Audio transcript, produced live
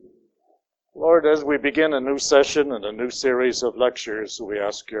Lord, as we begin a new session and a new series of lectures, we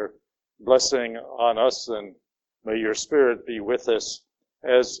ask your blessing on us, and may your Spirit be with us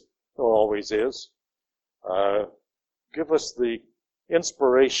as it always is. Give us the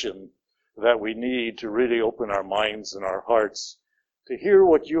inspiration that we need to really open our minds and our hearts to hear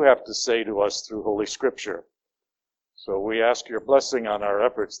what you have to say to us through Holy Scripture. So we ask your blessing on our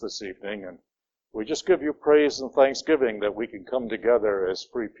efforts this evening, and we just give you praise and thanksgiving that we can come together as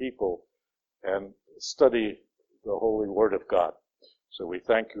free people and study the holy Word of God. So we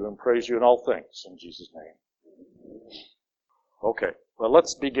thank you and praise you in all things, in Jesus' name. Okay, well,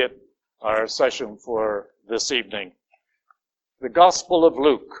 let's begin our session for this evening. The Gospel of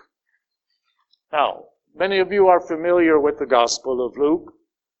Luke. Now, many of you are familiar with the Gospel of Luke.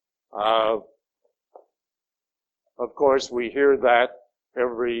 Of course, we hear that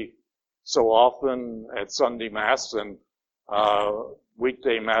every so often at Sunday Mass and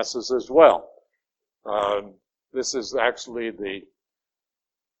weekday Masses as well. This is actually the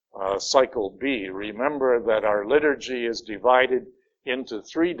cycle B. Remember that our liturgy is divided into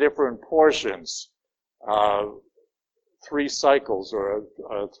three different portions, three cycles, or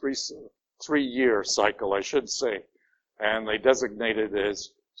a three-year cycle, I should say, and they designate it as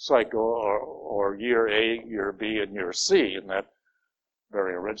cycle or year A, year B, and year C, and that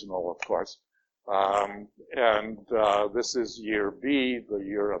very original, of course. This is year B, the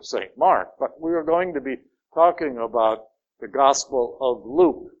year of St. Mark. But we are going to be talking about the Gospel of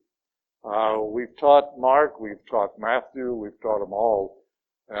Luke. We've taught Mark, we've taught Matthew, we've taught them all.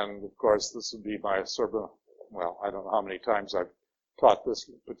 And of course, this would be my sermon. Well, I don't know how many times I've taught this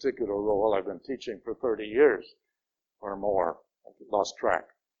particular role. I've been teaching for 30 years or more. I've lost track.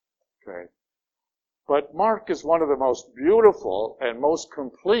 Okay. But Mark is one of the most beautiful and most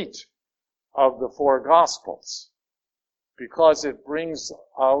complete of the four Gospels, because it brings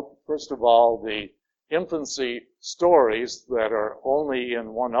out, first of all, the infancy stories that are only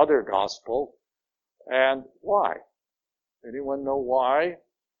in one other Gospel. And why? Anyone know why?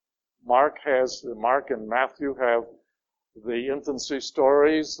 Mark and Matthew have the infancy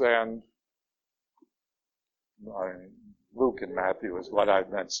stories, and Luke and Matthew is what I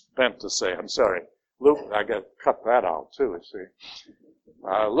meant to say. I'm sorry. Luke, I got to cut that out too, you see.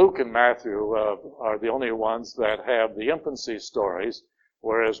 Luke and Matthew are the only ones that have the infancy stories,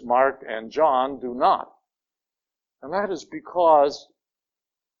 whereas Mark and John do not. And that is because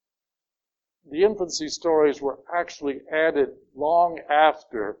the infancy stories were actually added long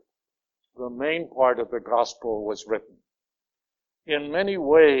after the main part of the gospel was written. In many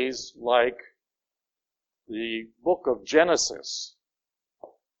ways, like the book of Genesis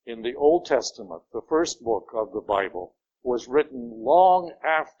in the Old Testament, the first book of the Bible, was written long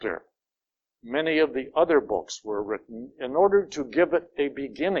after many of the other books were written in order to give it a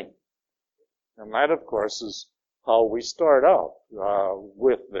beginning. And that, of course, is how we start out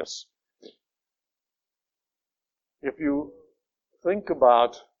with this. If you think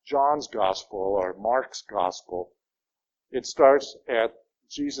about John's Gospel or Mark's Gospel, it starts at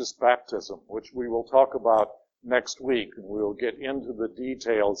Jesus' baptism, which we will talk about next week, and we will get into the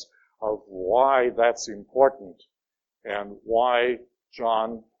details of why that's important and why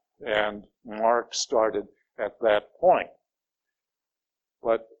John and Mark started at that point.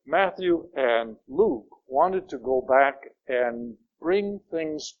 But Matthew and Luke wanted to go back and bring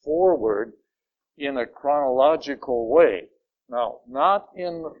things forward in a chronological way. Now, not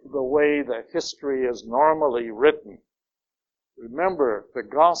in the way that history is normally written. Remember, the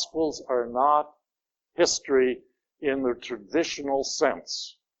Gospels are not history in the traditional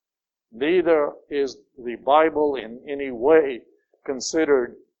sense. Neither is the Bible in any way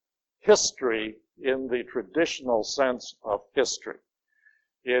considered history in the traditional sense of history.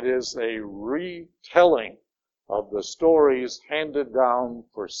 It is a retelling of the stories handed down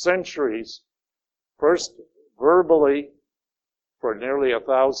for centuries, first verbally for nearly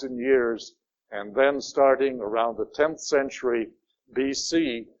 1,000 years, and then starting around the 10th century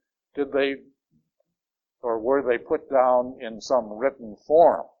BC, were they put down in some written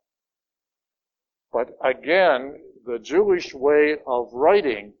form. But again, the Jewish way of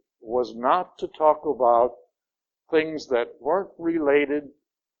writing was not to talk about things that weren't related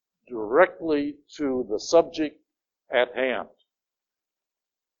directly to the subject at hand.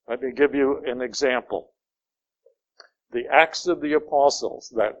 Let me give you an example. The Acts of the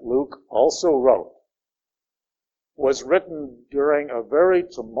Apostles that Luke also wrote was written during a very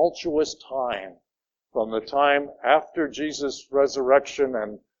tumultuous time, from the time after Jesus' resurrection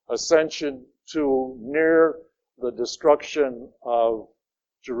and ascension to near the destruction of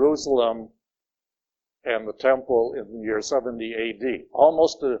Jerusalem and the temple in the year 70 AD.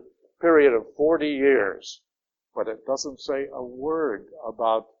 Almost a period of 40 years, but it doesn't say a word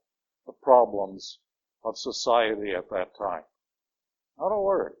about the problems of society at that time. Not a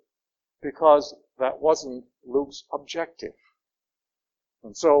word. Because that wasn't Luke's objective.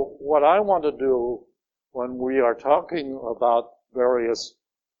 And so what I want to do when we are talking about various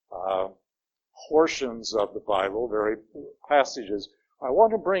portions of the Bible, various passages, I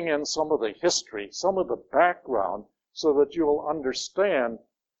want to bring in some of the history, some of the background, so that you will understand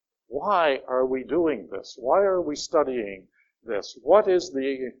why are we doing this? Why are we studying this? What is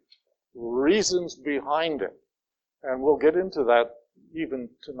the reasons behind it? And we'll get into that even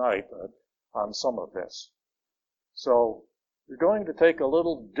tonight on some of this. So you're going to take a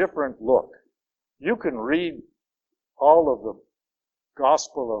little different look. You can read all of the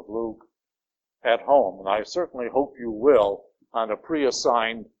Gospel of Luke at home, and I certainly hope you will on a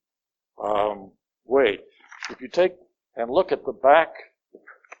pre-assigned way. If you take and look at the back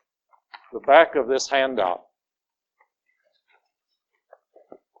of this handout,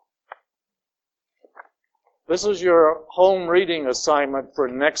 this is your home reading assignment for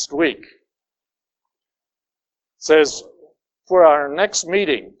next week. It says, for our next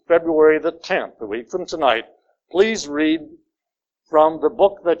meeting, February the 10th, a week from tonight, please read from the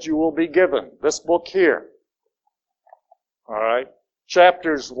book that you will be given, this book here. All right?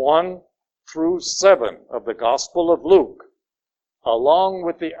 Chapters 1 through 7 of the Gospel of Luke, along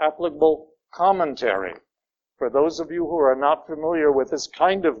with the applicable commentary. For those of you who are not familiar with this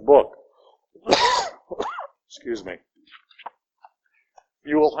kind of book, excuse me,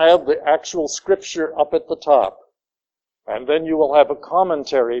 you will have the actual scripture up at the top, and then you will have a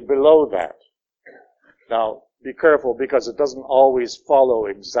commentary below that. Now, be careful because it doesn't always follow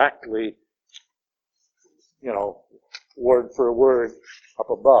exactly, word for word up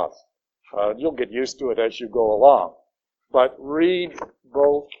above. You'll get used to it as you go along. But read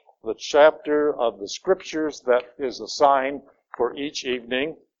both the chapter of the scriptures that is assigned for each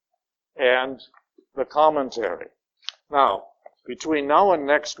evening and the commentary. Now, between now and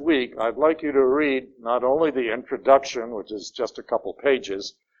next week, I'd like you to read not only the introduction, which is just a couple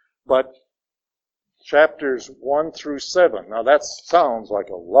pages, but chapters 1 through 7. Now, that sounds like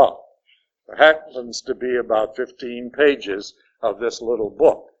a lot. It happens to be about 15 pages of this little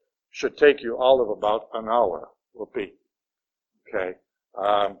book. Should take you all of about an hour, will be. Okay.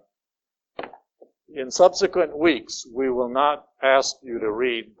 In subsequent weeks, we will not ask you to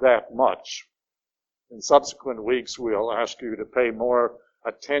read that much. In subsequent weeks, we'll ask you to pay more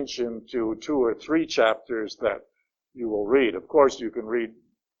attention to 2 or 3 chapters that you will read. Of course, you can read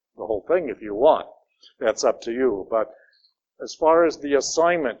the whole thing if you want. That's up to you. But as far as the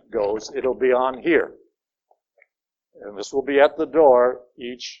assignment goes, it'll be on here. And this will be at the door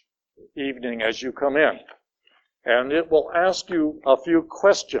each evening as you come in. And it will ask you a few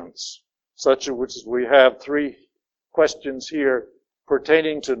questions, such as we have 3 questions here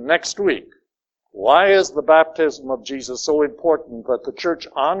pertaining to next week. Why is the baptism of Jesus so important that the church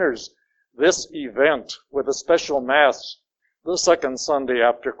honors this event with a special Mass the second Sunday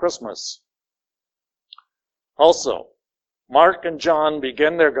after Christmas? Also, Mark and John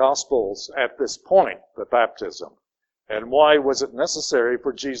begin their Gospels at this point, the baptism. And why was it necessary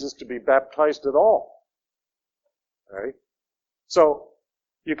for Jesus to be baptized at all? Okay? So,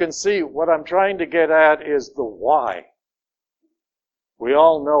 you can see what I'm trying to get at is the why. We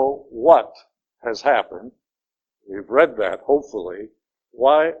all know what has happened. We've read that, hopefully.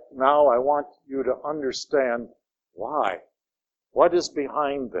 Why? Now I want you to understand why. What is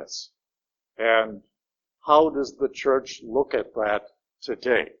behind this? And how does the church look at that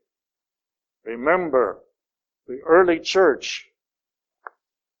today? Remember, the early church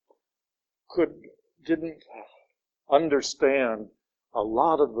didn't understand a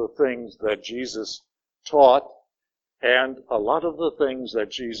lot of the things that Jesus taught and a lot of the things that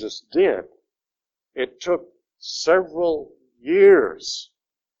Jesus did. It took several years,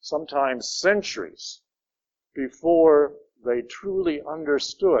 sometimes centuries, before they truly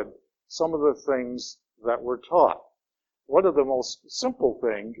understood some of the things that were taught. One of the most simple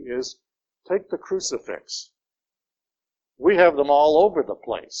things is take the crucifix. We have them all over the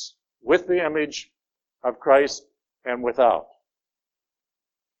place, with the image of Christ and without.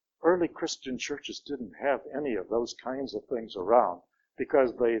 Early Christian churches didn't have any of those kinds of things around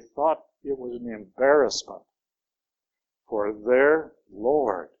because they thought it was an embarrassment for their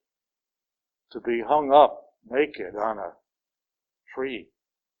Lord to be hung up naked on a tree.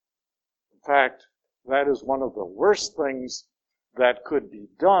 In fact, that is one of the worst things that could be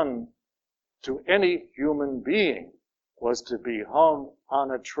done to any human being, was to be hung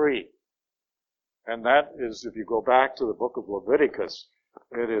on a tree. And that is, if you go back to the book of Leviticus,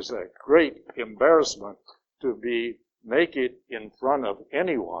 It is a great embarrassment to be naked in front of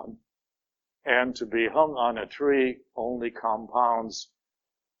anyone, and to be hung on a tree only compounds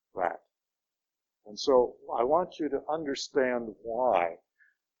that. And so I want you to understand why.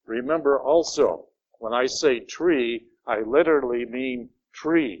 Remember also, when I say tree, I literally mean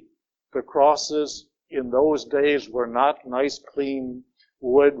tree. The crosses in those days were not nice, clean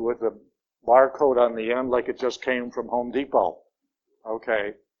wood with a barcode on the end like it just came from Home Depot.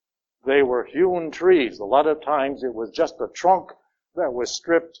 Okay? They were hewn trees. A lot of times it was just a trunk that was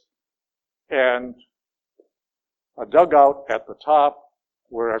stripped and a dugout at the top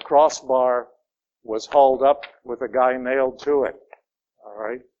where a crossbar was hauled up with a guy nailed to it. All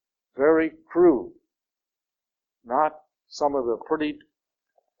right? Very crude. Not some of the pretty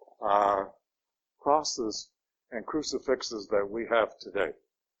crosses and crucifixes that we have today.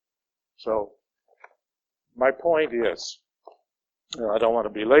 So, my point is, I don't want to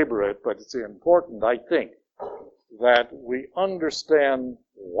belabor it, but it's important, I think, that we understand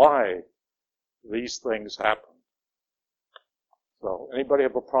why these things happen. So, anybody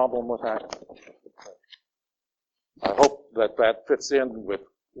have a problem with that? I hope that that fits in with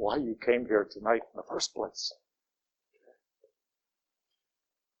why you came here tonight in the first place.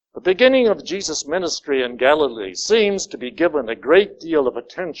 The beginning of Jesus' ministry in Galilee seems to be given a great deal of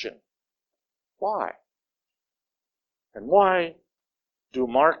attention. Why? And why do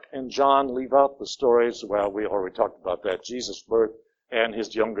Mark and John leave out the stories? Well, we already talked about that, Jesus' birth and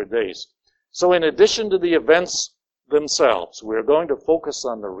his younger days. So in addition to the events themselves, we're going to focus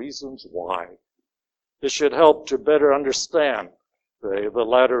on the reasons why. This should help to better understand the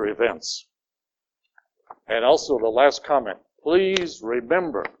latter events. And also the last comment. Please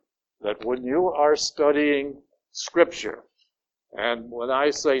remember that when you are studying Scripture, and when I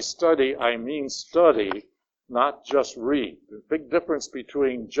say study, I mean study, not just read. There's a big difference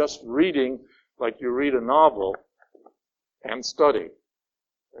between just reading, like you read a novel, and study.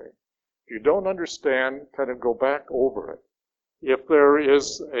 Okay? If you don't understand, kind of go back over it. If there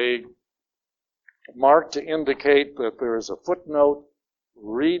is a mark to indicate that there is a footnote,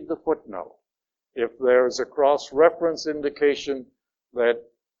 read the footnote. If there is a cross-reference indication that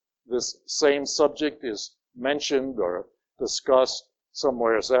this same subject is mentioned or discussed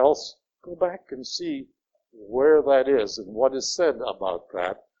somewhere else, go back and see where that is and what is said about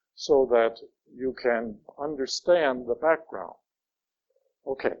that so that you can understand the background.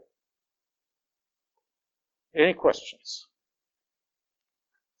 Okay. Any questions?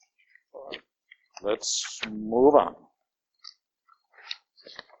 Let's move on.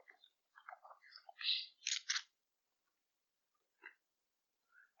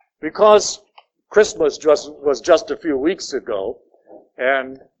 Because Christmas was just a few weeks ago,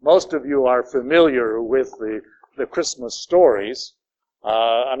 and most of you are familiar with the Christmas stories,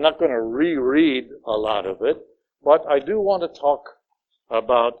 I'm not going to reread a lot of it, but I do want to talk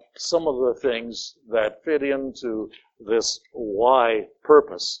about some of the things that fit into this why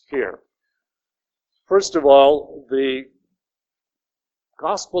purpose here. First of all, the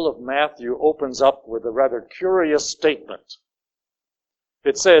Gospel of Matthew opens up with a rather curious statement.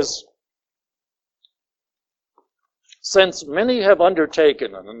 It says, since many have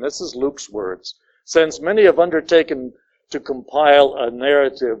undertaken, and this is Luke's words, since many have undertaken to compile a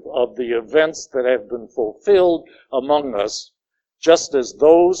narrative of the events that have been fulfilled among us, just as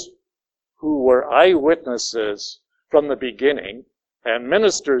those who were eyewitnesses from the beginning and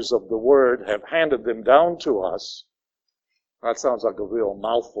ministers of the word have handed them down to us. That sounds like a real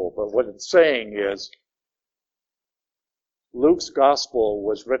mouthful, but what it's saying is Luke's gospel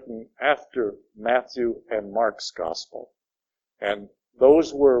was written after Matthew and Mark's gospel. And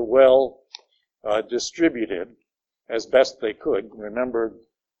those were well distributed as best they could. Remember,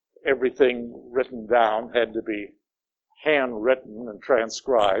 everything written down had to be handwritten and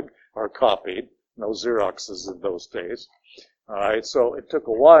transcribed or copied. No Xeroxes in those days. All right, so it took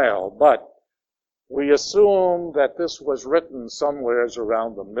a while, but we assume that this was written somewheres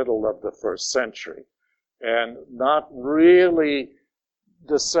around the middle of the first century and not really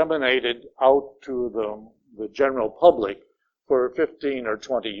disseminated out to the general public for 15 or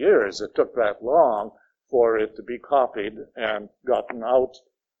 20 years. It took that long for it to be copied and gotten out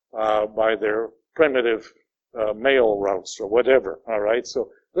by their primitive mail routes or whatever. All right, so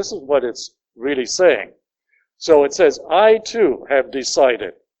this is what it's really saying. So it says, I too have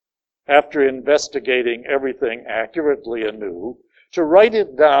decided, after investigating everything accurately anew, to write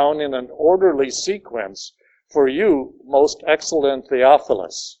it down in an orderly sequence for you, most excellent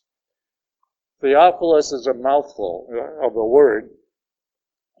Theophilus. Theophilus is a mouthful of a word.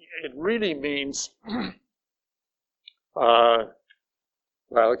 It really means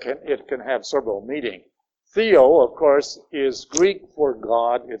Well, it can have several meanings. Theo, of course, is Greek for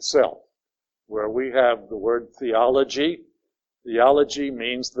God itself, where we have the word theology. Theology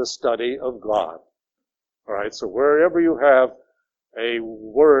means the study of God. All right, so wherever you have a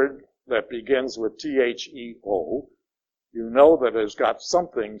word that begins with T-H-E-O, you know that it's got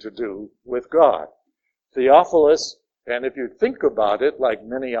something to do with God. Theophilus, and if you think about it, like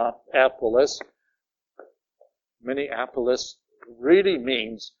Minneapolis really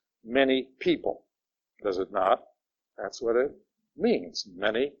means many people, does it not? That's what it means,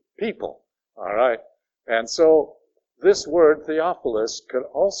 many people. All right, and so this word Theophilus could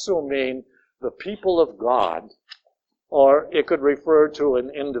also mean the people of God, or it could refer to an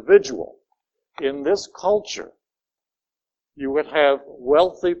individual. In this culture, you would have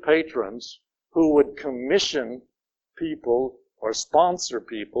wealthy patrons who would commission people or sponsor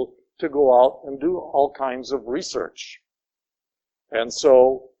people to go out and do all kinds of research. And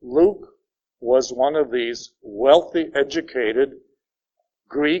so Luke was one of these wealthy, educated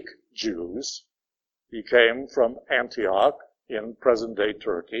Greek Jews. He came from Antioch in present-day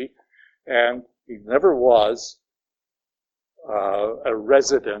Turkey, and he never was a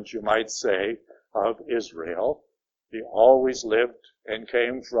resident, you might say, of Israel. He always lived and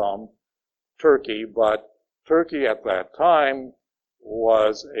came from Turkey, but Turkey at that time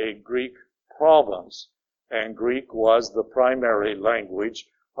was a Greek province, and Greek was the primary language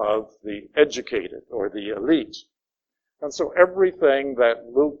of the educated or the elite. And so everything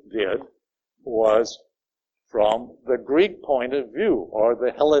that Luke did was from the Greek point of view, or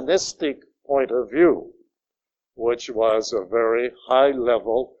the Hellenistic point of view, which was a very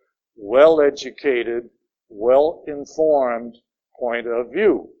high-level, well-educated, well-informed point of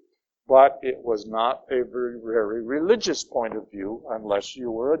view. But it was not a very, very religious point of view unless you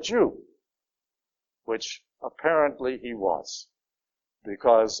were a Jew, which apparently he was.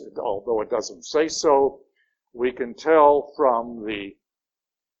 Because, although it doesn't say so, we can tell from the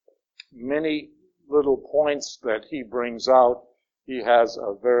many little points that he brings out, he has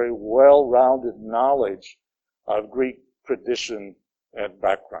a very well-rounded knowledge of Greek tradition and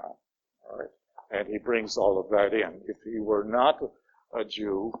background. All right? And he brings all of that in. If he were not a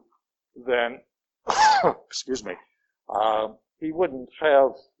Jew, then, excuse me, he wouldn't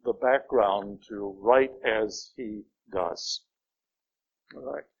have the background to write as he does.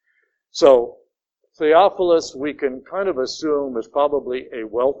 All right. So, Theophilus, we can kind of assume, is probably a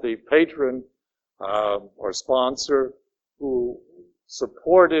wealthy patron or sponsor who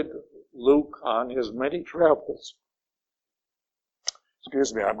supported Luke on his many travels.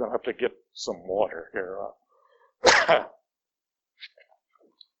 Excuse me, I'm going to have to get some water here.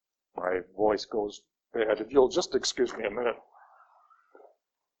 My voice goes bad. If you'll just excuse me a minute.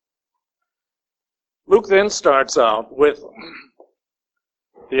 Luke then starts out with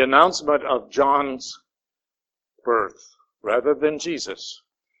the announcement of John's birth rather than Jesus.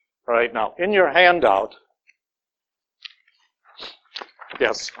 All right, now in your handout,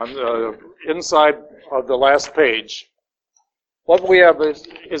 yes, on the inside of the last page, what we have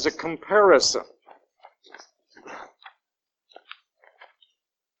is a comparison.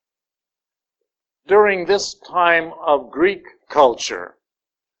 During this time of Greek culture,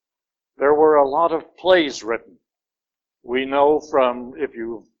 there were a lot of plays written. We know from, if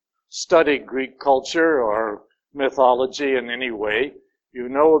you've studied Greek culture or mythology in any way, you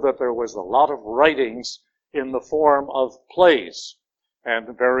know that there was a lot of writings in the form of plays. And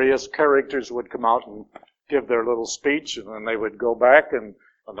the various characters would come out and give their little speech, and then they would go back and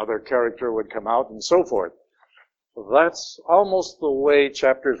another character would come out and so forth. That's almost the way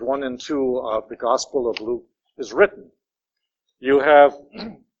chapters 1 and 2 of the Gospel of Luke is written. You have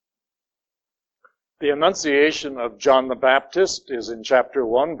the Annunciation of John the Baptist is in chapter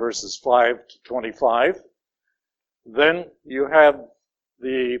 1, verses 5 to 25. Then you have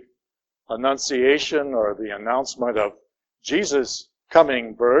the Annunciation or the announcement of Jesus'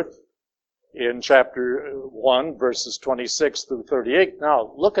 coming birth in chapter 1, verses 26 through 38.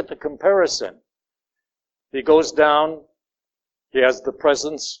 Now, look at the comparison. He goes down, he has the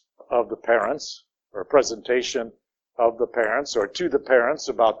presence of the parents, or presentation of the parents, or to the parents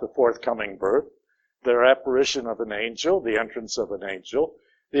about the forthcoming birth, their apparition of an angel, the entrance of an angel,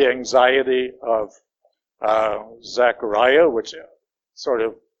 the anxiety of Zechariah, which sort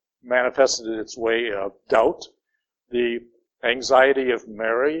of manifested its way of doubt, the anxiety of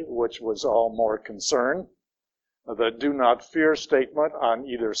Mary, which was all more concern, the do not fear statement on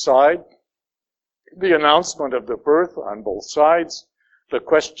either side, the announcement of the birth on both sides, the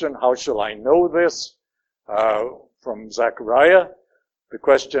question, how shall I know this, from Zechariah, the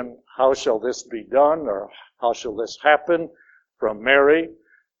question, how shall this be done, or how shall this happen, from Mary,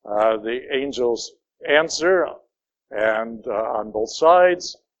 the angels answer, and on both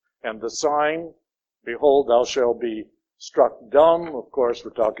sides, and the sign, behold, thou shalt be struck dumb. Of course,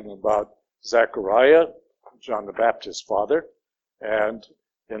 we're talking about Zechariah, John the Baptist's father. And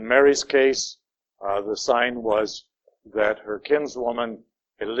in Mary's case, the sign was that her kinswoman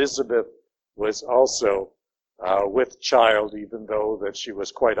Elizabeth was also with child, even though that she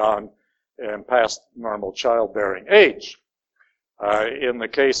was quite on and past normal childbearing age. In the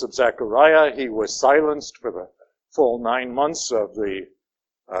case of Zechariah, he was silenced for the full 9 months of the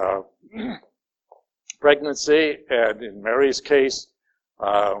pregnancy, and in Mary's case,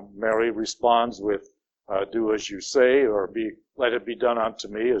 Mary responds with, do as you say, or let it be done unto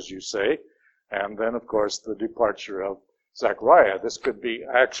me as you say. And then, of course, the departure of Zechariah. This could be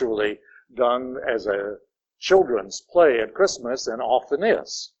actually done as a children's play at Christmas, and often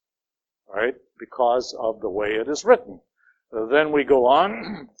is, right, because of the way it is written. Then we go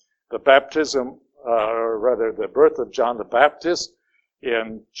on, the baptism, or rather the birth of John the Baptist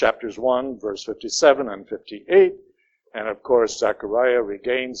in chapters 1, verse 57 and 58. And of course, Zechariah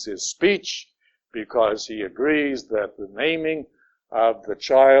regains his speech because he agrees that the naming of the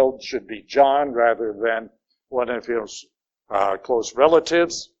child should be John rather than one of his close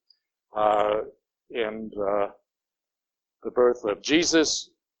relatives. And the birth of Jesus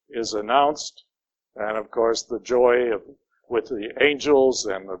is announced. And of course, the joy with the angels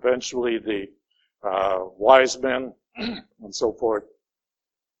and eventually the wise men and so forth.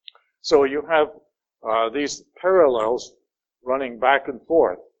 So you have these parallels running back and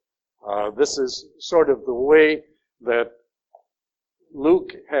forth. This is sort of the way that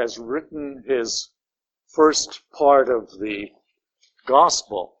Luke has written his first part of the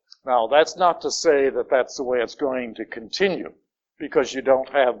gospel. Now, that's not to say that that's the way it's going to continue, because you don't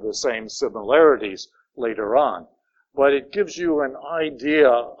have the same similarities later on. But it gives you an idea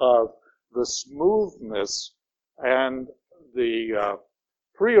of the smoothness and the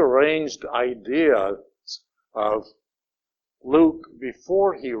prearranged ideas of Luke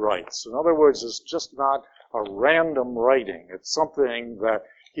before he writes. In other words, it's just not a random writing. It's something that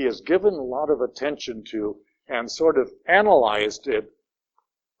he has given a lot of attention to and sort of analyzed it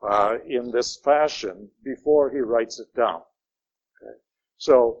in this fashion before he writes it down. Okay.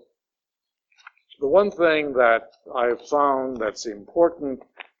 So the one thing that I've found that's important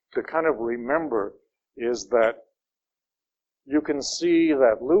to kind of remember is that you can see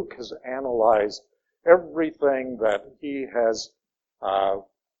that Luke has analyzed everything that he has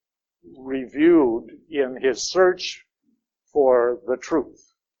reviewed in his search for the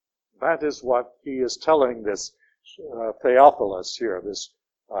truth. That is what he is telling this Theophilus here, this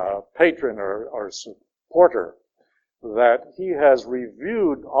patron or supporter, that he has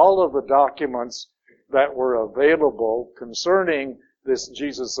reviewed all of the documents that were available concerning this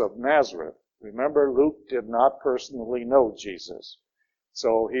Jesus of Nazareth. Remember, Luke did not personally know Jesus.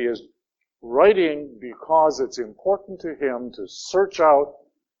 So he is writing because it's important to him to search out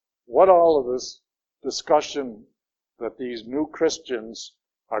what all of this discussion that these new Christians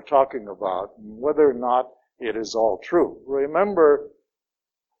are talking about, and whether or not it is all true. Remember,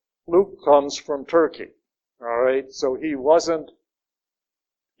 Luke comes from Turkey, all right? So he wasn't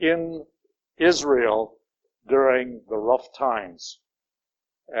in Israel during the rough times.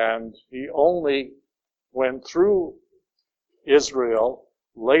 And he only went through Israel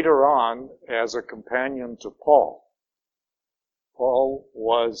later on as a companion to Paul. Paul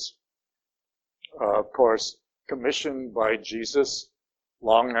was, of course, commissioned by Jesus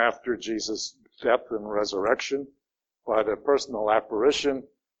long after Jesus' death and resurrection by the personal apparition,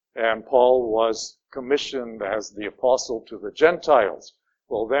 and Paul was commissioned as the apostle to the Gentiles.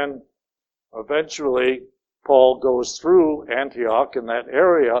 Well, then, eventually, Paul goes through Antioch in that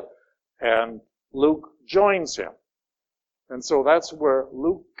area, and Luke joins him. And so that's where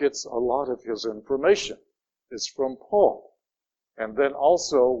Luke gets a lot of his information, is from Paul. And then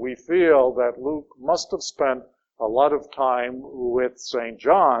also we feel that Luke must have spent a lot of time with St.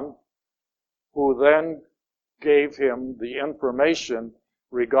 John, who then gave him the information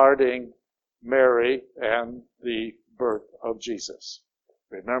regarding Mary and the birth of Jesus.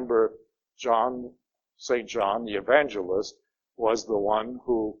 Remember, St. John, the evangelist, was the one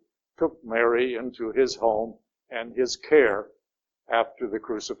who took Mary into his home and his care after the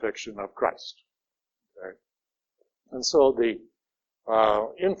crucifixion of Christ. Okay? And so the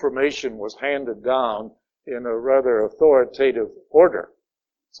information was handed down in a rather authoritative order.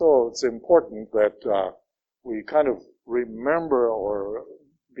 So it's important that we kind of remember or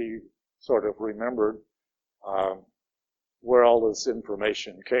be sort of remembered where all this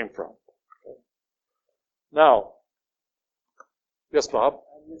information came from. Okay. Now, yes, Bob?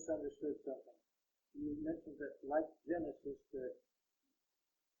 misunderstood something. You mentioned that, like Genesis, the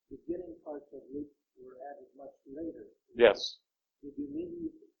beginning parts of Luke were added much later. Yes. Did you mean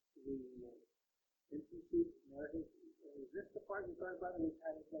the infancy narrative? Is this the part you're talking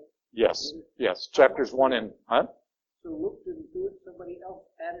about? Yes. Yes. Chapters 1 and... Huh? So Luke didn't do it, somebody else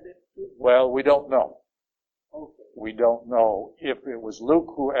added it to it? Well, we don't know. Okay. We don't know if it was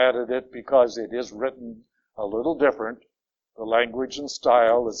Luke who added it because it is written a little different. The language and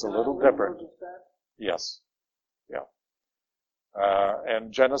style is a little different. Yes. Yeah.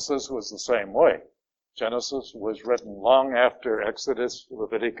 And Genesis was the same way. Genesis was written long after Exodus,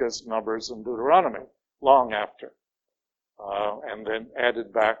 Leviticus, Numbers, and Deuteronomy. Long after. And then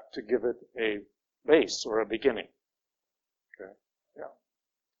added back to give it a base or a beginning. Okay. Yeah.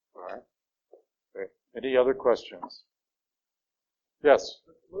 All right. Okay. Any other questions? Yes?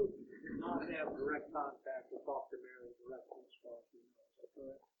 Luke did not have direct contact with Dr. Mary directly, as far as we know. Is that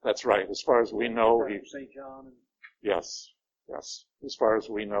correct? That's right. As far as we know, he... St. John and... Yes. Yes. As far as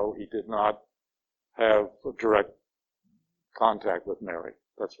we know, he did not have a direct contact with Mary.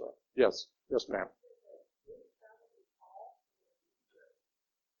 That's right. Yes. Yes, ma'am.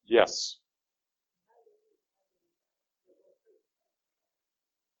 Yes.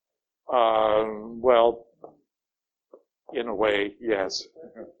 Well, in a way, yes.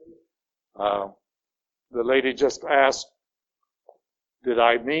 The lady just asked, did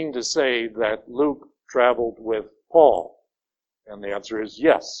I mean to say that Luke traveled with Paul? And the answer is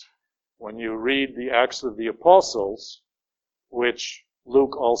yes. When you read the Acts of the Apostles, which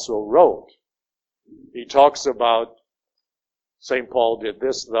Luke also wrote, he talks about St. Paul did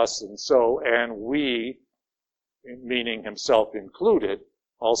this, thus, and so, and we, meaning himself included,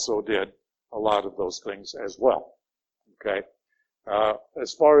 also did a lot of those things as well. Okay?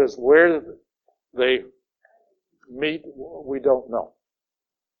 As far as where they meet, we don't know.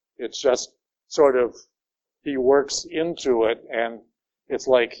 It's just sort of, he works into it, and it's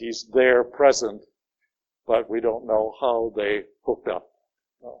like he's there present, but we don't know how they hooked up.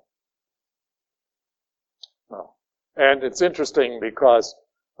 No. No. And it's interesting because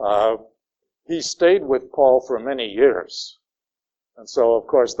he stayed with Paul for many years. And so, of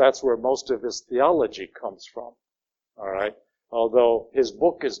course, that's where most of his theology comes from. All right? Although his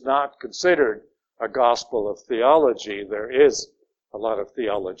book is not considered a gospel of theology, there is a lot of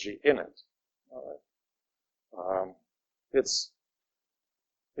theology in it. All right?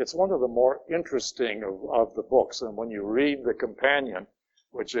 It's one of the more interesting of the books. And when you read the companion,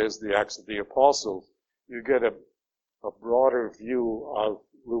 which is the Acts of the Apostles, you get a broader view of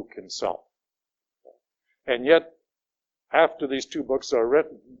Luke himself. And yet, after these two books are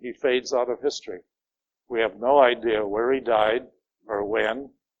written, he fades out of history. We have no idea where he died, or when,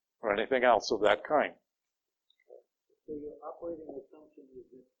 or anything else of that kind. So your operating assumption is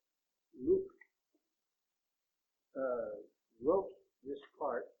that Luke wrote this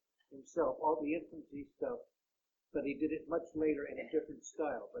part himself, all the infancy stuff, but he did it much later in a different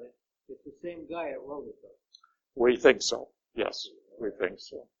style. But it's the same guy that wrote it, though. We think so. Yes, we think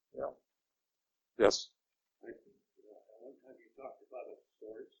so. Yeah. Yes. One time you talked about a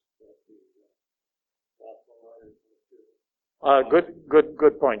source that the gospel writers.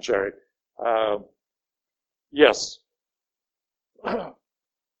 Good point, Jerry. Yes.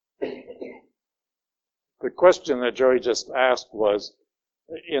 The question that Jerry just asked was,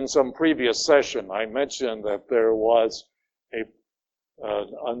 in some previous session, I mentioned that there was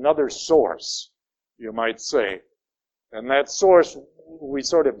another source, you might say. And that source we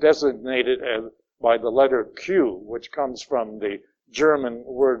sort of designated as by the letter Q, which comes from the German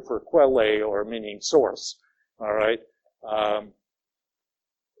word for Quelle, or meaning source. All right?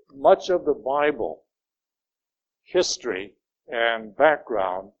 Much of the Bible history and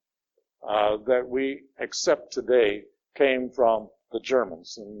background that we accept today came from the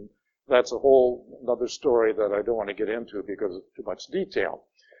Germans. And that's a whole another story that I don't want to get into because of too much detail.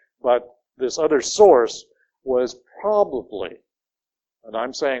 But this other source was probably, and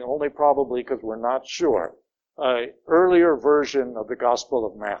I'm saying only probably because we're not sure, an earlier version of the Gospel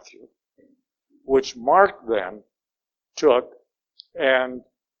of Matthew, which Mark then took and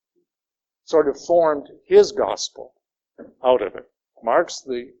sort of formed his gospel out of it. Mark's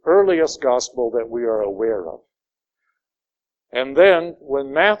the earliest gospel that we are aware of. And then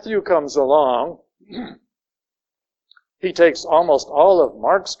when Matthew comes along, he takes almost all of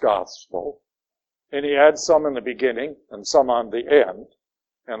Mark's gospel and he adds some in the beginning and some on the end,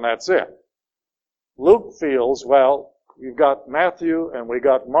 and that's it. Luke feels, well, we've got Matthew and we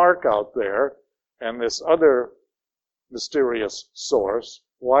got Mark out there and this other mysterious source.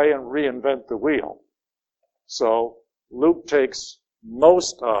 Why reinvent the wheel? So Luke takes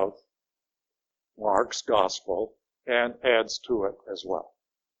most of Mark's gospel and adds to it as well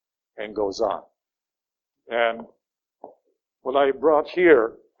and goes on. And what I brought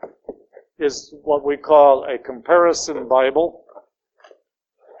here is what we call a comparison Bible.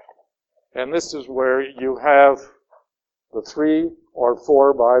 And this is where you have the 3 or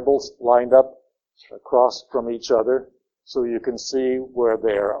 4 Bibles lined up across from each other, so you can see where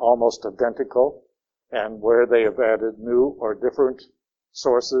they are almost identical and where they have added new or different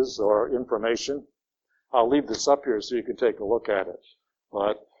sources or information. I'll leave this up here so you can take a look at it.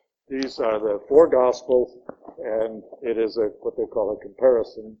 But these are the 4 Gospels, and it is what they call a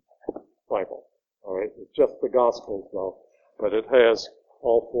comparison Bible. All right, it's just the Gospels though, but it has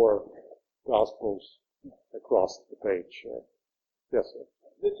all 4 Gospels across the page. Yes, sir.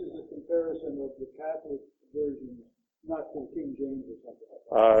 This is a comparison of the Catholic version, not from King James or something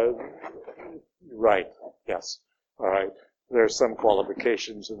like that. Right, yes. All right. There's some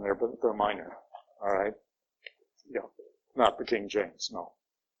qualifications in there, but they're minor. All right. Yeah, not the King James, no.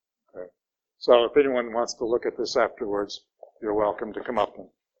 Okay. So if anyone wants to look at this afterwards, you're welcome to come up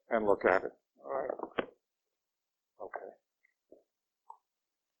and look at it. All right. Okay.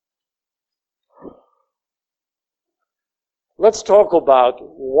 Let's talk about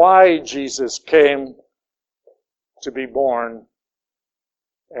why Jesus came to be born,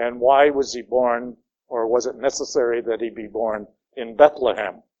 and why was he born, or was it necessary that he be born in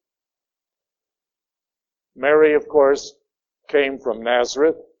Bethlehem? Mary, of course, came from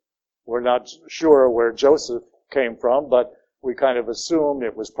Nazareth. We're not sure where Joseph came from, but we kind of assume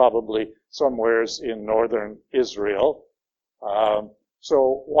it was probably somewheres in northern Israel.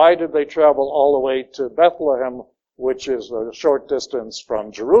 So why did they travel all the way to Bethlehem, which is a short distance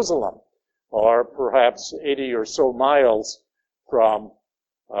from Jerusalem, or perhaps 80 or so miles from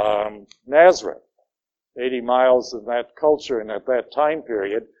Nazareth? 80 miles in that culture and at that time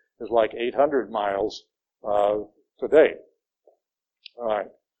period is like 800 miles today. All right.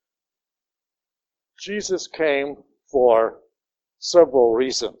 Jesus came for several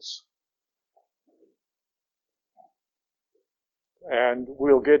reasons. And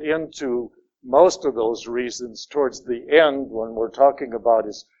we'll get into most of those reasons towards the end when we're talking about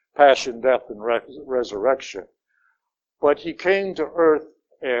his passion, death, and resurrection. But he came to earth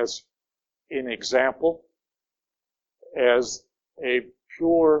as an example, as a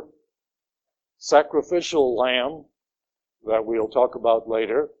pure sacrificial lamb that we'll talk about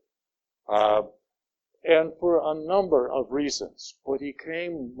later, and for a number of reasons. But he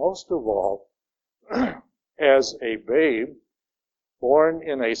came most of all as a babe born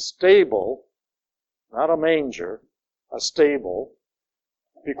in a stable, not a manger, a stable,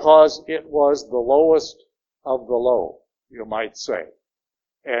 because it was the lowest of the low, you might say.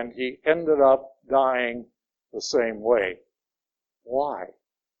 And he ended up dying the same way. Why?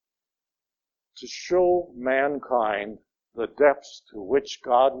 To show mankind the depths to which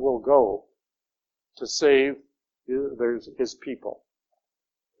God will go to save his people.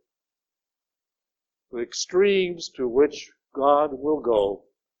 The extremes to which God will go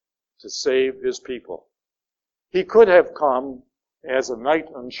to save his people. He could have come as a knight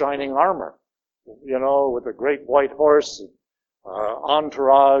in shining armor, with a great white horse and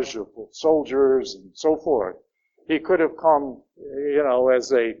entourage of soldiers and so forth. He could have come,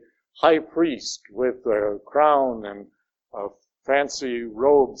 as a high priest with a crown and fancy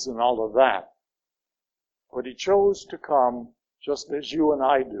robes and all of that. But he chose to come just as you and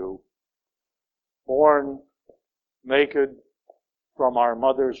I do, born naked from our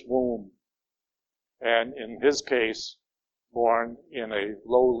mother's womb, and in his case, born in a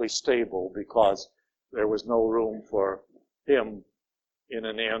lowly stable because there was no room for him in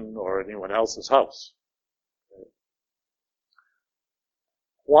an inn or anyone else's house.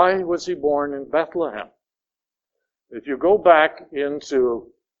 Why was he born in Bethlehem? If you go back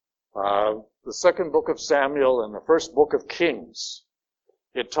into the second book of Samuel and the first book of Kings,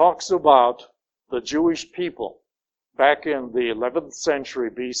 it talks about the Jewish people back in the 11th century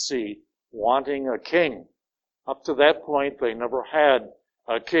BC wanting a king. Up to that point, they never had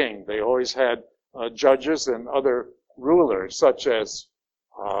a king. They always had judges and other rulers, such as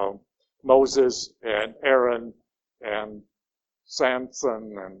Moses and Aaron and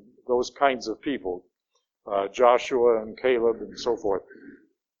Samson and those kinds of people, Joshua and Caleb and so forth.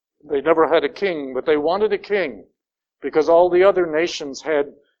 They never had a king, but they wanted a king because all the other nations had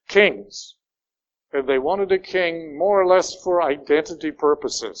kings. And they wanted a king more or less for identity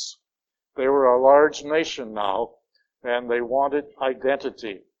purposes. They were a large nation now, and they wanted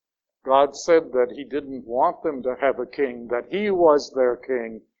identity. God said that he didn't want them to have a king, that he was their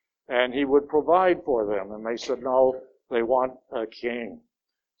king, and he would provide for them. And they said, no, They want a king.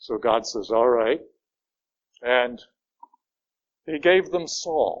 So God says, all right. And he gave them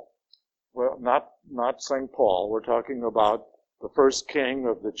Saul. Well, not St. Paul. We're talking about the first king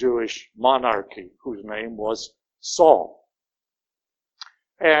of the Jewish monarchy, whose name was Saul.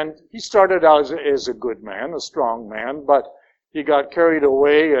 And he started out as a good man, a strong man, but he got carried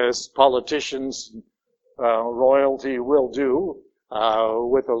away, as politicians, royalty will do,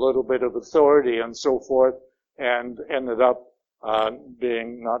 with a little bit of authority and so forth, and ended up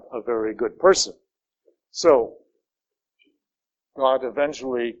being not a very good person. So God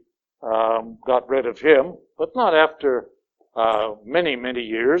eventually got rid of him, but not after many, many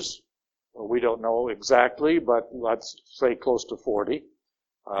years. We don't know exactly, but let's say close to 40.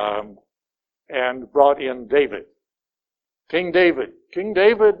 And brought in David. King David. King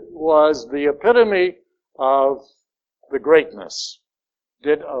David was the epitome of the greatness.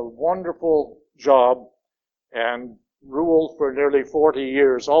 Did a wonderful job and ruled for nearly 40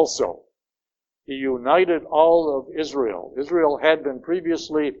 years also. He united all of Israel. Israel had been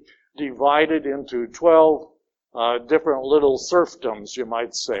previously divided into 12 different little serfdoms, you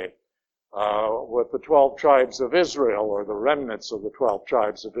might say, with the 12 tribes of Israel, or the remnants of the 12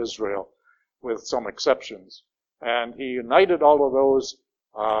 tribes of Israel, with some exceptions. And he united all of those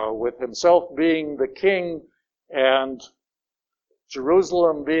with himself being the king and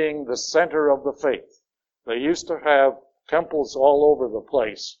Jerusalem being the center of the faith. They used to have temples all over the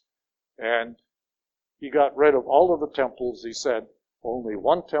place, and he got rid of all of the temples. He said, only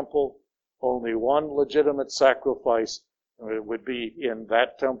one temple, only one legitimate sacrifice. It would be in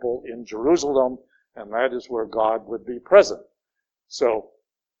that temple in Jerusalem, and that is where God would be present. So,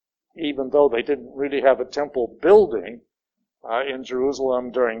 even though they didn't really have a temple building in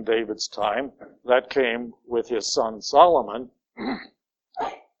Jerusalem during David's time, that came with his son Solomon,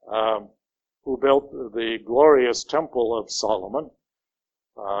 who built the glorious temple of Solomon.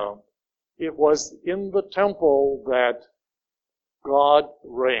 It was in the temple that God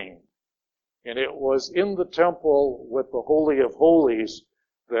reigned. And it was in the temple with the Holy of Holies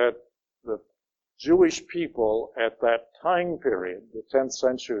that the Jewish people at that time period, the 10th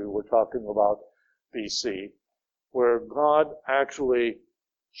century we're talking about BC, where God actually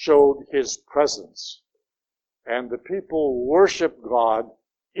showed his presence. And the people worshiped God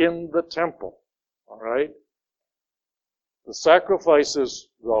in the temple. All right? The sacrifices,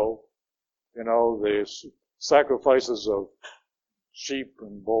 though, the sacrifices of sheep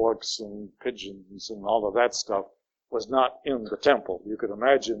and bullocks and pigeons and all of that stuff was not in the temple. You could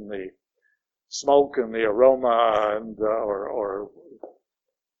imagine the smoke and the aroma, and or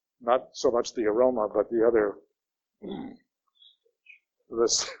not so much the aroma, but the other, the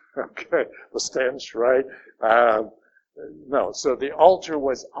stench, right? No, so the altar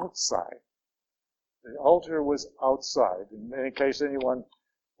was outside. The altar was outside. In case anyone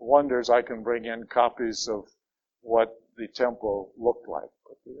wonders, I can bring in copies of what the temple looked like.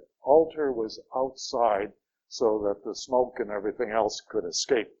 But the altar was outside so that the smoke and everything else could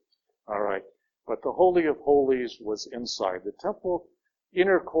escape. All right. But the Holy of Holies was inside. The temple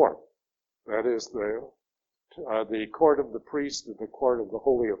inner court, that is the court of the priest and the court of the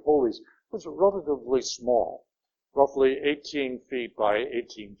Holy of Holies, was relatively small, roughly 18 feet by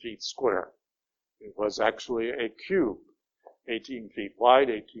 18 feet square. It was actually a cube, 18 feet wide,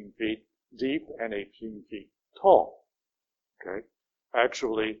 18 feet deep, and 18 feet tall. Okay,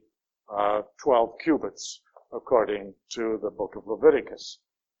 actually 12 cubits, according to the book of Leviticus.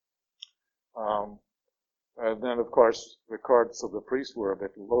 And then, of course, the courts of the priests were a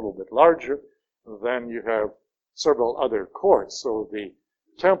little bit larger. Then you have several other courts, so the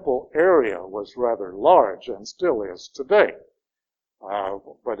temple area was rather large, and still is today.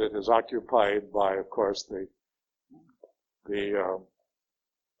 But it is occupied by, of course, the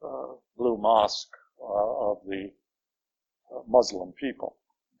Blue Mosque of the Muslim people.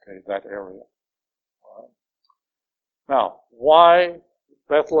 Okay, that area. Now, why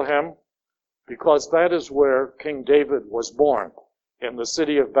Bethlehem? Because that is where King David was born, in the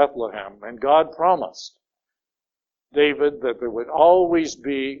city of Bethlehem. And God promised David that there would always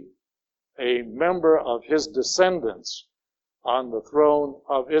be a member of his descendants on the throne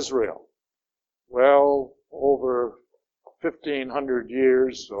of Israel. Well, over 1,500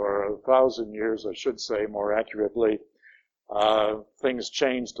 years, or 1,000 years, I should say more accurately, things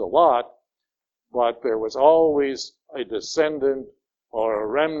changed a lot, but there was always a descendant or a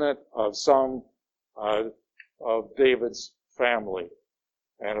remnant of some of David's family.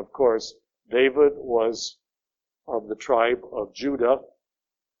 And of course, David was of the tribe of Judah,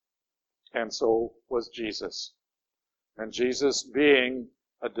 and so was Jesus. And Jesus, being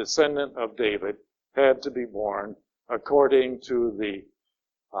a descendant of David, had to be born according to the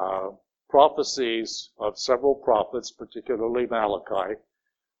prophecies of several prophets, particularly Malachi,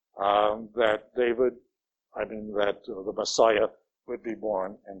 that the Messiah would be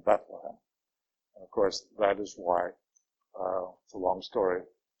born in Bethlehem. And of course, that is why, it's a long story,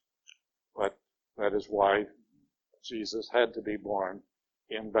 but that is why Jesus had to be born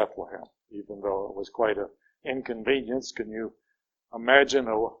in Bethlehem, even though it was quite an inconvenience. Can you imagine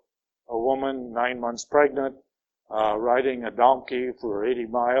a woman 9 months pregnant, riding a donkey for 80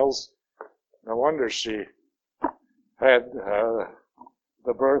 miles? No wonder she had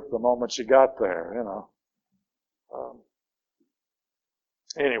the birth the moment she got there,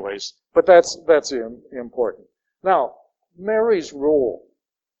 Anyways, but that's important. Now, Mary's role.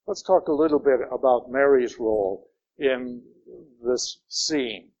 Let's talk a little bit about Mary's role in this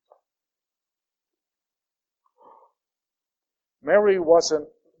scene. Mary wasn't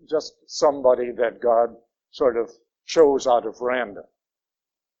just somebody that God sort of chose out of random.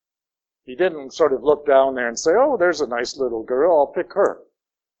 He didn't sort of look down there and say, oh, there's a nice little girl, I'll pick her.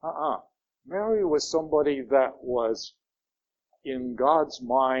 Mary was somebody that was in God's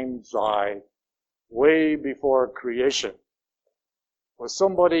mind's eye way before creation. Was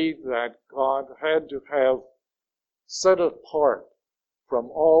somebody that God had to have set apart from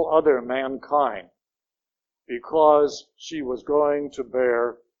all other mankind because she was going to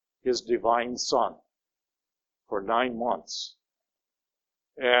bear his divine Son for 9 months.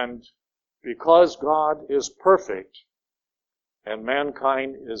 And because God is perfect and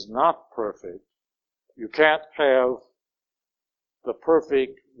mankind is not perfect, you can't have the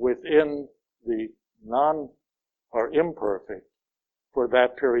perfect within the imperfect for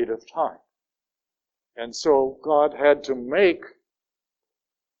that period of time. And so God had to make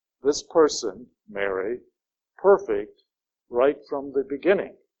this person, Mary, perfect right from the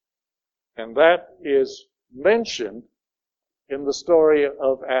beginning. And that is mentioned in the story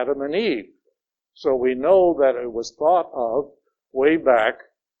of Adam and Eve. So we know that it was thought of way back,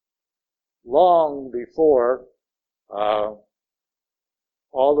 long before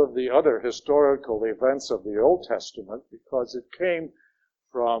all of the other historical events of the Old Testament, because it came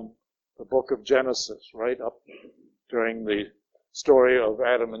from the book of Genesis, right up during the story of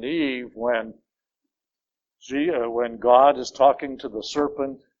Adam and Eve, when God is talking to the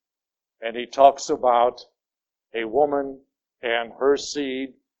serpent, and he talks about a woman and her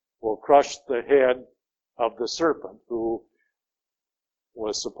seed will crush the head of the serpent, who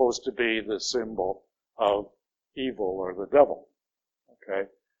was supposed to be the symbol of evil or the devil. Okay?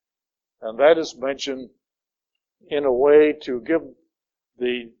 And that is mentioned in a way to give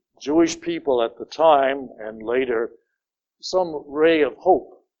the Jewish people at the time and later some ray of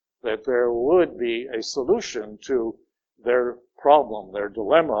hope that there would be a solution to their problem, their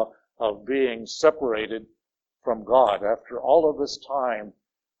dilemma of being separated from God after all of this time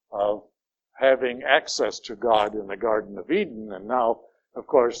of having access to God in the Garden of Eden. And now, of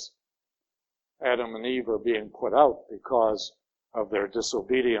course, Adam and Eve are being put out because of their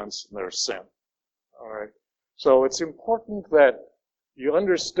disobedience and their sin. All right. So it's important that you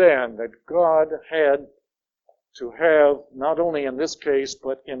understand that God had to have, not only in this case,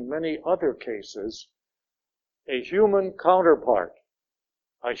 but in many other cases, a human counterpart,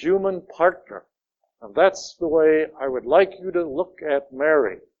 a human partner. And that's the way I would like you to look at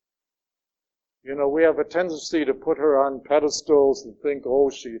Mary. You know, we have a tendency to put her on pedestals and think, oh,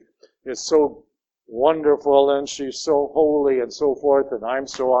 she is so wonderful and she's so holy and so forth, and I'm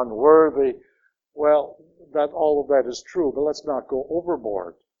so unworthy. Well, all of that is true, but let's not go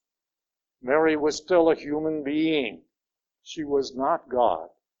overboard. Mary was still a human being. She was not God,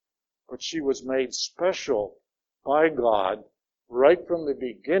 but she was made special by God right from the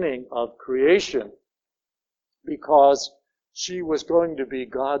beginning of creation, because she was going to be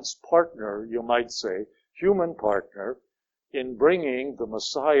God's partner, you might say, human partner, in bringing the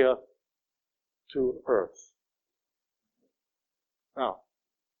Messiah to earth. Now,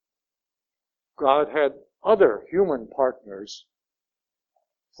 God had other human partners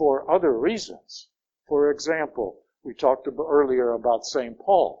for other reasons. For example, we talked earlier about St.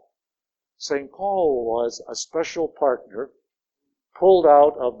 Paul. St. Paul was a special partner pulled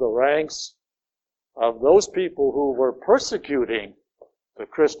out of the ranks of those people who were persecuting the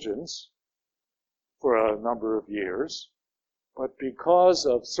Christians for a number of years. But because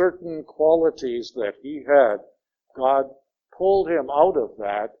of certain qualities that he had, God pulled him out of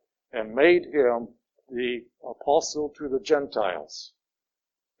that and made him the apostle to the Gentiles.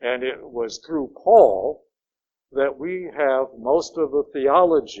 And it was through Paul that we have most of the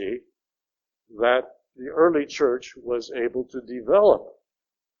theology that the early church was able to develop.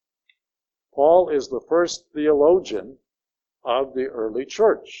 Paul is the first theologian of the early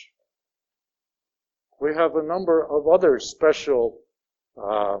church. We have a number of other special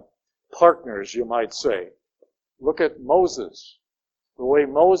partners, you might say. Look at Moses. The way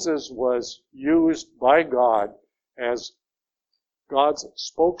Moses was used by God as God's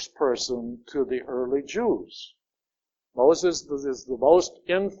spokesperson to the early Jews. Moses is the most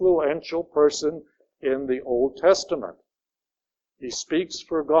influential person in the Old Testament. He speaks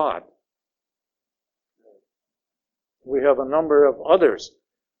for God. We have a number of others,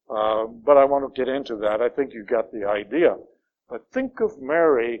 but I won't get into that. I think you got the idea. But think of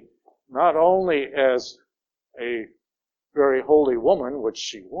Mary not only as a very holy woman, which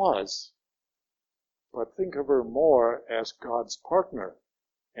she was, but think of her more as God's partner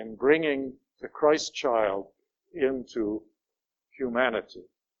in bringing the Christ child into humanity.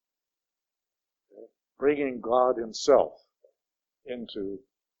 Bringing God himself into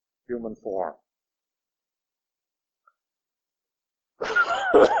human form.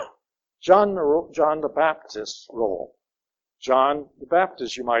 John the Baptist's role. John the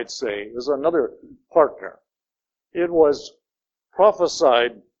Baptist, you might say, is another partner. It was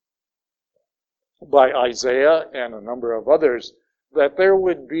prophesied by Isaiah and a number of others that there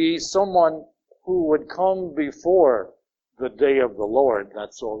would be someone who would come before the day of the Lord.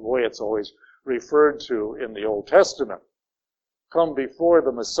 That's the way it's always referred to in the Old Testament. Come before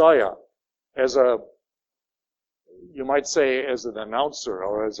the Messiah as you might say, as an announcer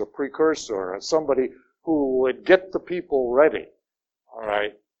or as a precursor, as somebody who would get the people ready. All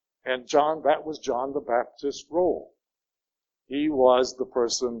right. And that was John the Baptist's role. He was the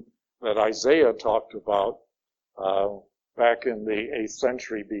person that Isaiah talked about back in the 8th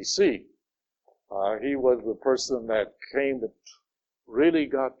century BC. He was the person that came that really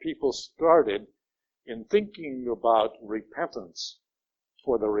got people started in thinking about repentance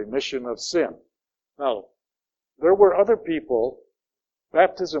for the remission of sin. Now, there were other people.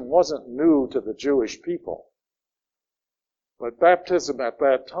 Baptism wasn't new to the Jewish people. But baptism at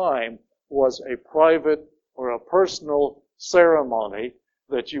that time was a private or a personal ceremony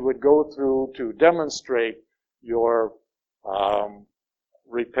that you would go through to demonstrate your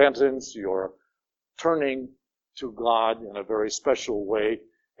repentance, your turning to God in a very special way,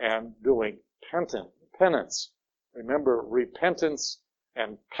 and doing penance. Remember, repentance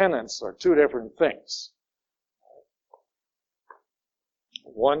and penance are two different things.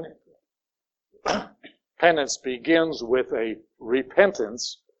 One, penance begins with a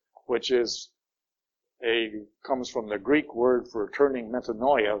repentance, which comes from the Greek word for turning,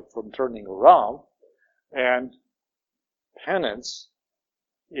 metanoia, from turning around. And penance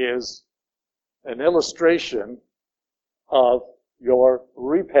is an illustration of your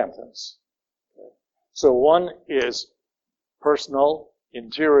repentance. So one is personal,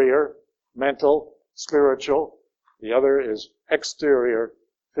 interior, mental, spiritual. The other is exterior,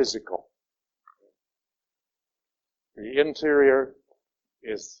 physical. The interior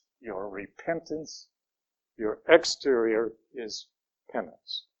is your repentance. Your exterior is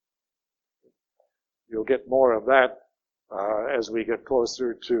penance. You'll get more of that as we get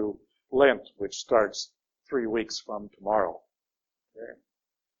closer to Lent, which starts 3 weeks from tomorrow.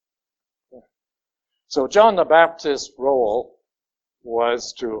 Okay. So John the Baptist's role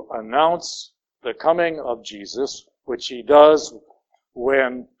was to announce the coming of Jesus, which he does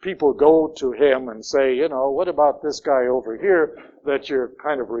when people go to him and say, what about this guy over here that you're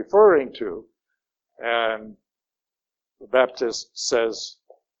kind of referring to? And the Baptist says,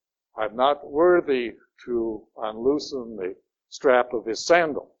 I'm not worthy to unloosen the strap of his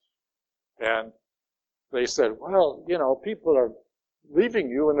sandal. And they said, well, people are leaving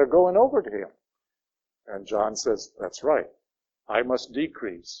you and they're going over to him. And John says, that's right. I must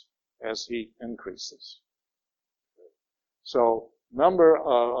decrease as he increases. So a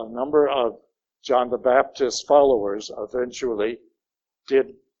number of John the Baptist's followers eventually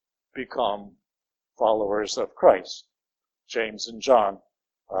did become followers of Christ. James and John,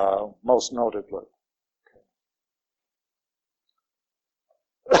 most notably.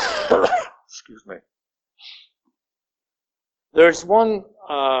 Excuse me. There's one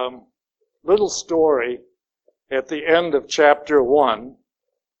little story at the end of chapter 1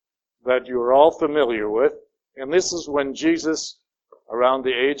 that you're all familiar with. And this is when Jesus, around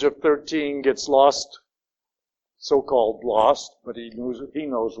the age of 13, gets lost, so-called lost, but he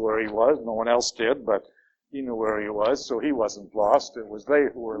knows where he was. No one else did, but he knew where he was, so he wasn't lost. It was they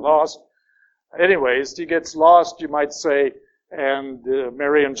who were lost. Anyways, he gets lost, you might say, and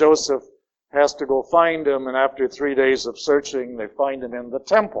Mary and Joseph has to go find him, and after 3 days of searching, they find him in the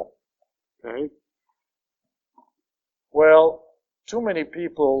temple. Okay? Well, too many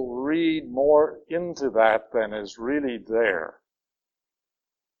people read more into that than is really there.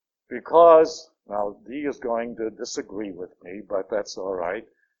 Because, now Dee is going to disagree with me, but that's all right.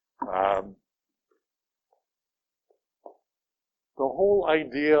 The whole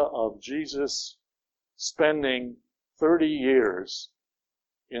idea of Jesus spending 30 years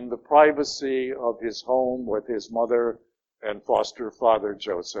in the privacy of his home with his mother and foster father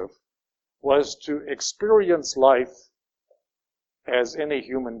Joseph was to experience life as any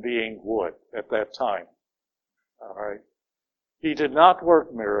human being would at that time. All right. He did not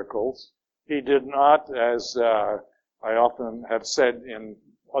work miracles. He did not, as I often have said in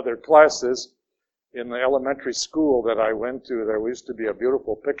other classes, in the elementary school that I went to, there used to be a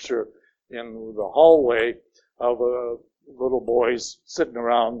beautiful picture in the hallway of little boys sitting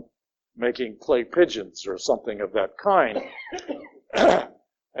around making clay pigeons or something of that kind.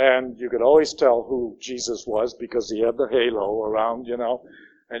 And you could always tell who Jesus was because he had the halo around,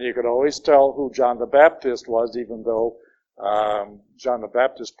 and you could always tell who John the Baptist was, even though John the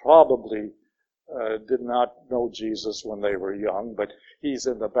Baptist probably did not know Jesus when they were young, but he's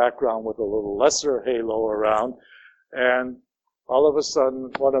in the background with a little lesser halo around. And all of a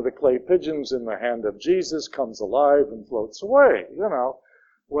sudden, one of the clay pigeons in the hand of Jesus comes alive and floats away,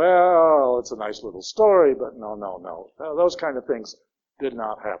 Well, it's a nice little story, but no. Those kind of things did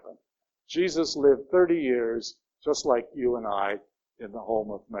not happen. Jesus lived 30 years, just like you and I, in the home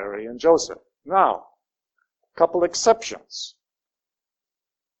of Mary and Joseph. Now, a couple exceptions.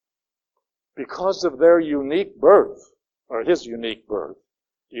 Because of their unique birth, or his unique birth,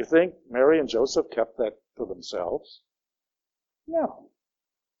 do you think Mary and Joseph kept that to themselves? No.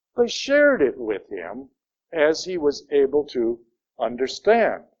 They shared it with him as he was able to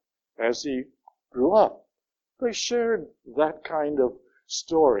understand, as he grew up. They shared that kind of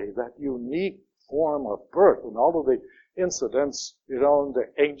story, that unique form of birth, and all of the incidents, and the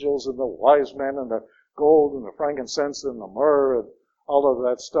angels and the wise men and the gold and the frankincense and the myrrh and all of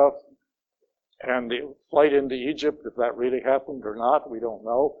that stuff. And the flight into Egypt, if that really happened or not, we don't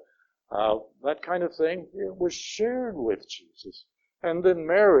know. That kind of thing, it was shared with Jesus. And then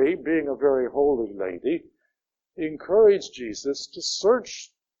Mary, being a very holy lady, encouraged Jesus to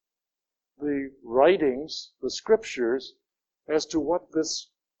search the writings, the scriptures, as to what this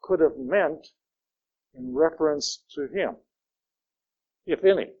could have meant in reference to him, if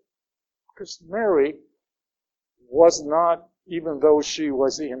any. Because Mary was not, even though she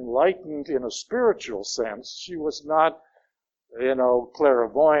was enlightened in a spiritual sense, she was not,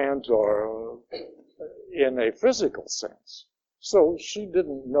 clairvoyant or in a physical sense. So she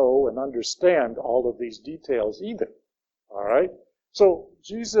didn't know and understand all of these details either. All right? So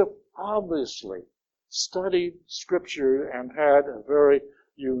Jesus obviously studied Scripture and had a very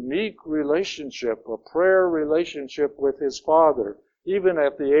unique relationship, a prayer relationship with his Father, even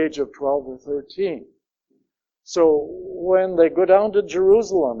at the age of 12 or 13. So when they go down to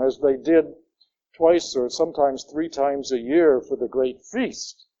Jerusalem, as they did twice or sometimes 3 times a year for the great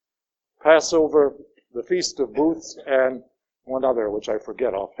feast, Passover, the Feast of Booths, and one other, which I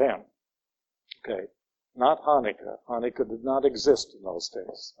forget offhand. Okay, not Hanukkah. Hanukkah did not exist in those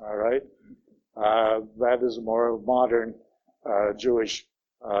days, all right? That is more modern Jewish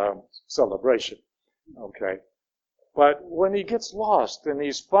celebration, okay? But when he gets lost and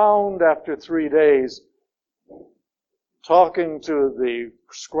he's found after 3 days talking to the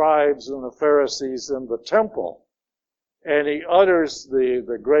scribes and the Pharisees in the temple, and he utters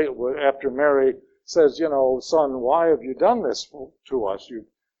the great, after Mary says, son, why have you done this to us? You've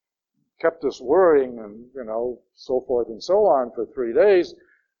kept us worrying and, so forth and so on for 3 days.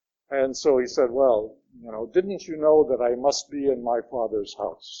 And so he said, well, didn't you know that I must be in my Father's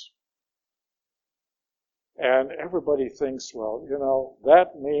house? And everybody thinks, well,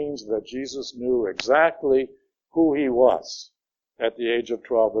 that means that Jesus knew exactly who he was at the age of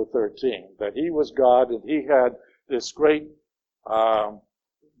 12 or 13, that he was God and he had this great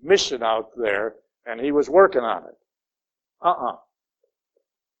mission out there and he was working on it.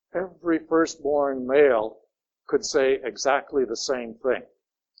 Every firstborn male could say exactly the same thing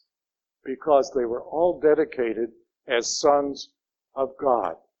because they were all dedicated as sons of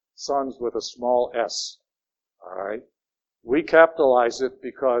God, sons with a small s. All right? We capitalize it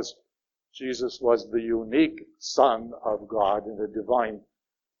because Jesus was the unique Son of God in a divine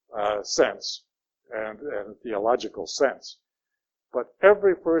sense and theological sense. But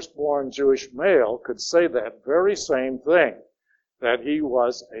every firstborn Jewish male could say that very same thing, that he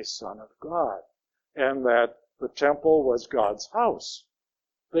was a son of God and that the temple was God's house.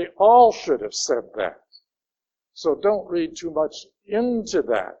 They all should have said that. So don't read too much into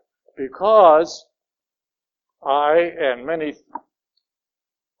that, because I and many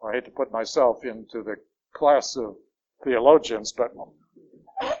I hate to put myself into the class of theologians, but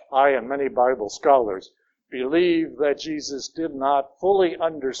I and many Bible scholars believe that Jesus did not fully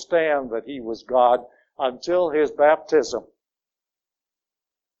understand that he was God until his baptism.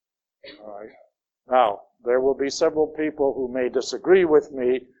 All right. Now, there will be several people who may disagree with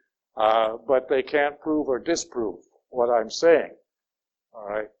me, but they can't prove or disprove what I'm saying. All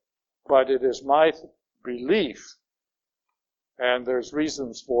right. But it is my belief, and there's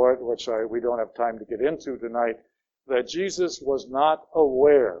reasons for it, which we don't have time to get into tonight, that Jesus was not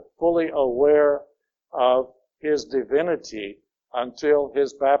fully aware of his divinity until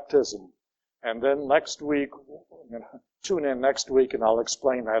his baptism. And then next week, tune in next week and I'll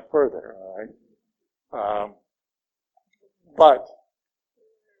explain that further. All right? But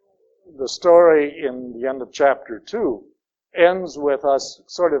the story in the end of chapter 2 ends with us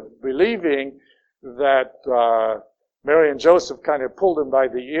sort of believing that Mary and Joseph kind of pulled him by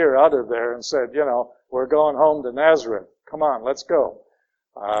the ear out of there and said, we're going home to Nazareth. Come on, let's go.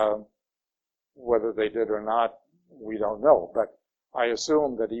 Whether they did or not, we don't know. But I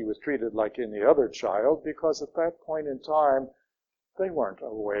assume that he was treated like any other child because at that point in time, they weren't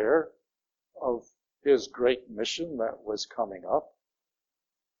aware of his great mission that was coming up.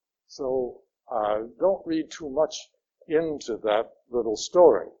 So don't read too much into that little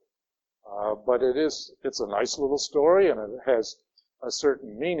story. But it's a nice little story and it has a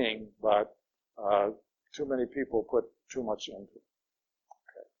certain meaning, but too many people put too much into it.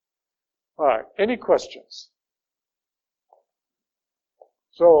 Okay. All right. Any questions?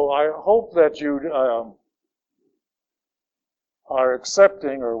 So I hope that you are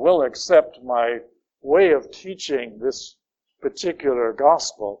accepting or will accept my way of teaching this particular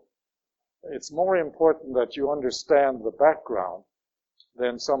gospel. It's more important that you understand the background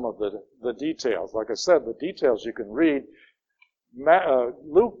than some of the details. Like I said, the details you can read.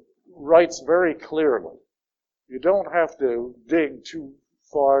 Luke writes very clearly. You don't have to dig too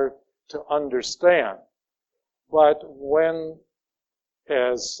far to understand. But when,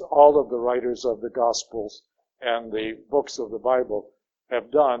 as all of the writers of the Gospels and the books of the Bible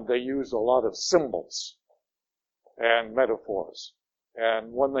have done, they use a lot of symbols and metaphors.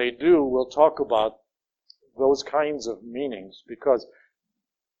 And when they do, we'll talk about those kinds of meanings because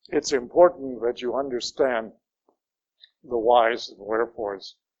it's important that you understand the whys and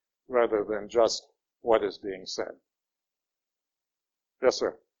wherefores rather than just what is being said. Yes,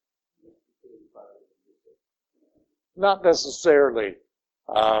 sir. Not necessarily.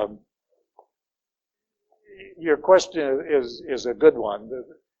 Your question is a good one.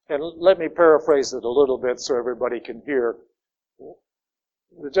 And let me paraphrase it a little bit so everybody can hear.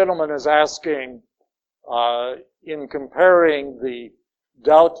 The gentleman is asking, in comparing the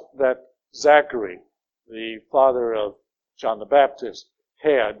doubt that Zachary, the father of John the Baptist,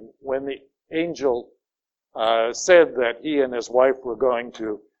 had when the angel said that he and his wife were going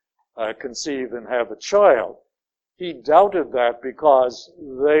to conceive and have a child. He doubted that because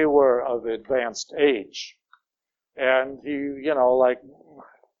they were of advanced age. And he,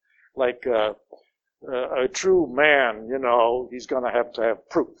 like a true man, he's going to have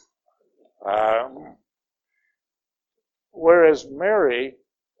proof. Whereas Mary,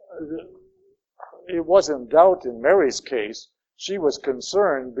 it wasn't doubt in Mary's case. She was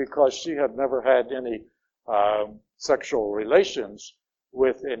concerned because she had never had any sexual relations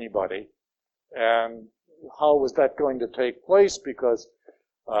with anybody. And how was that going to take place? Because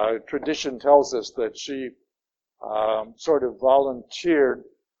tradition tells us that she sort of volunteered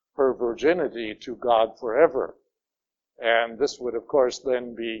her virginity to God forever. And this would, of course,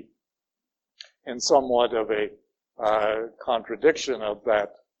 then be in somewhat of a contradiction of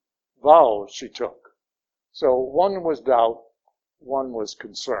that vow she took. So one was doubt, one was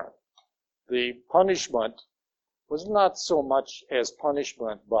concern. The punishment was not so much as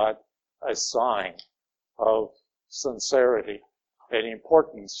punishment, but a sign of sincerity and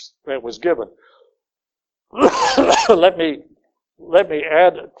importance that was given. Let me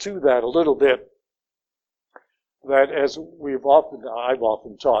add to that a little bit, that as I've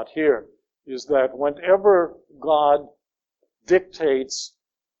often taught here, is that whenever God dictates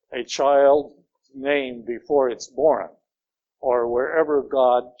a child's name before it's born, or wherever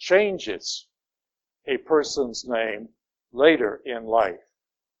God changes a person's name later in life,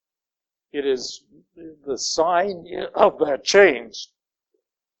 it is the sign of that change.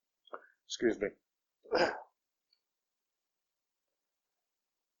 Excuse me.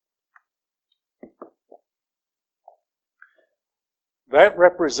 That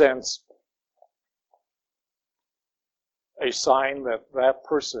represents a sign that that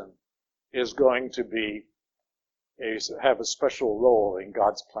person is going to be have a special role in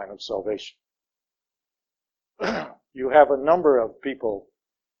God's plan of salvation. You have a number of people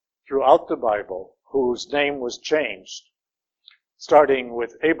throughout the Bible whose name was changed, starting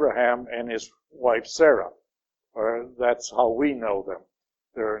with Abraham and his wife Sarah, or that's how we know them.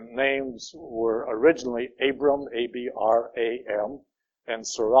 Their names were originally Abram, A-B-R-A-M, and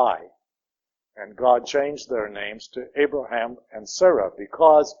Sarai. And God changed their names to Abraham and Sarah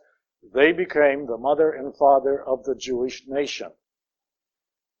because they became the mother and father of the Jewish nation.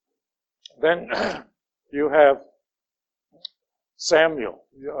 Then you have Samuel,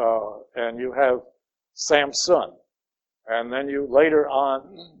 and you have Samson. And then later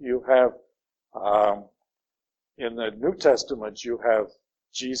on, you have, in the New Testament, you have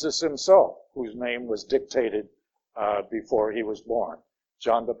Jesus himself, whose name was dictated before he was born.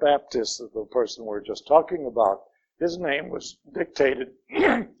 John the Baptist, the person we're just talking about, his name was dictated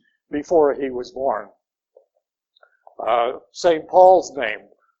before he was born. St. Paul's name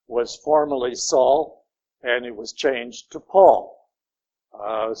was formerly Saul, and it was changed to Paul.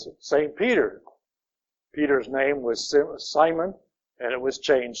 St. Peter's name was Simon, and it was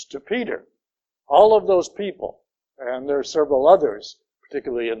changed to Peter. All of those people, and there are several others,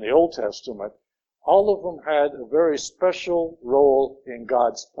 particularly in the Old Testament, all of them had a very special role in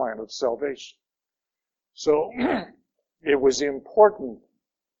God's plan of salvation. So it was important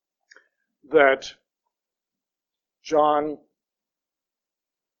that John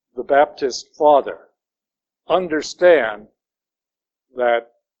the Baptist's father understand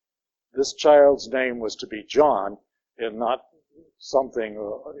that this child's name was to be John and not something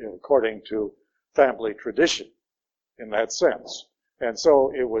according to family tradition in that sense. And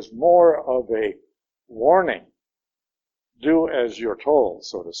so it was more of a warning, do as you're told,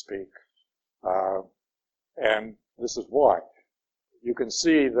 so to speak. And this is why. You can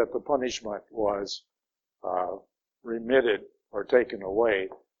see that the punishment was remitted or taken away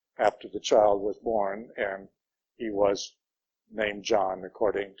after the child was born, and he was named John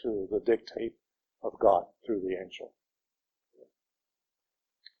according to the dictate of God through the angel.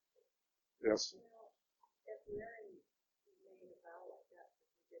 Yes?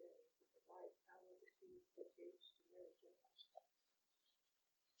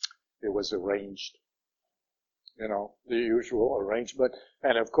 It was arranged. You know, the usual arrangement.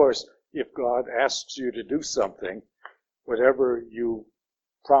 And of course, if God asks you to do something, whatever you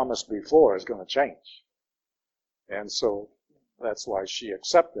promised before is going to change. And so that's why she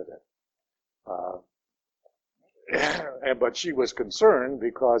accepted it. But she was concerned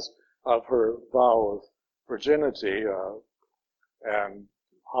because of her vow of virginity, and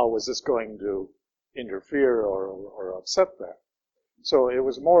how was this going to interfere or upset that? So it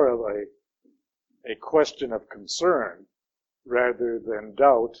was more of a question of concern rather than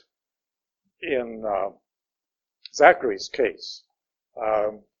doubt in Zachary's case.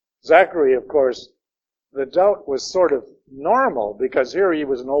 Zachary, of course, the doubt was sort of normal because here he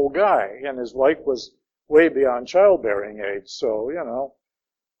was an old guy and his wife was way beyond childbearing age. So, you know,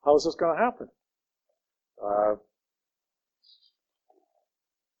 how's this going to happen?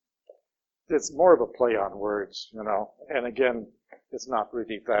 It's more of a play on words, you know, and again, it's not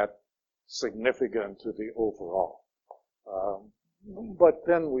really that significant to the overall. But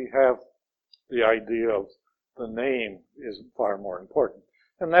then we have the idea of the name is far more important.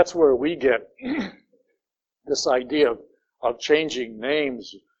 And that's where we get this idea of changing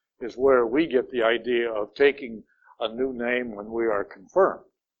names, is where we get the idea of taking a new name when we are confirmed.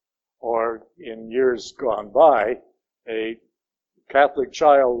 Or in years gone by, a Catholic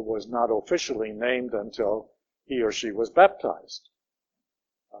child was not officially named until he or she was baptized.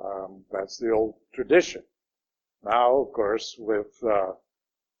 That's the old tradition. Now, of course, with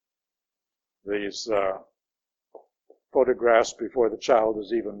these photographs before the child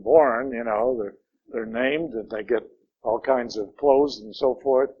is even born, you know, they're named and they get all kinds of clothes and so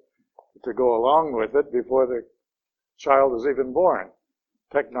forth to go along with it before the child is even born.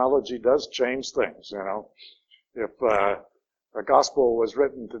 Technology does change things, you know. If a gospel was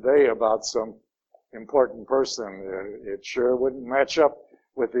written today about some important person, it sure wouldn't match up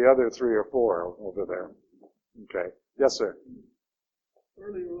with the other 3 or 4 over there. Okay. Yes, sir.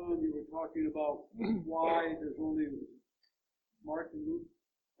 Earlier on, you were talking about why there's only Mark and Luke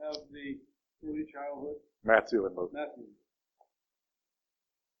have the early childhood. Matthew and Luke. Matthew.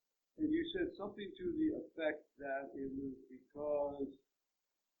 And you said something to the effect that it was because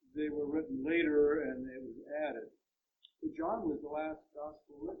they were written later and it was added. But John was the last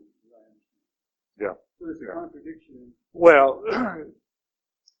gospel written, as I understand. Yeah. So there's a contradiction. Well,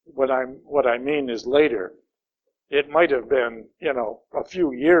 what I mean is later. It might have been, you know, a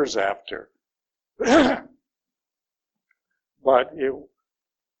few years after.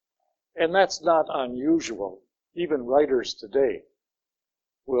 And that's not unusual. Even writers today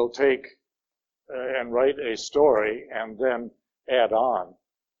will take and write a story and then add on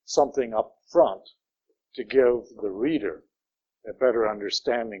something up front to give the reader a better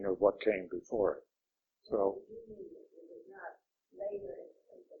understanding of what came before it. So,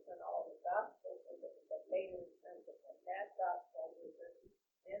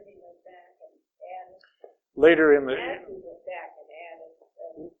 later in the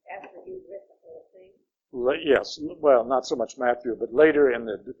yes, well, not so much Matthew, but later in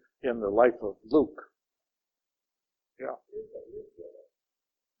the life of Luke. Yeah.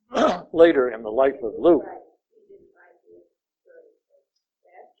 Later in the life of Luke.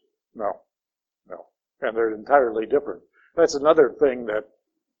 No. And they're entirely different. That's another thing that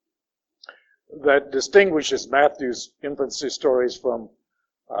distinguishes Matthew's infancy stories from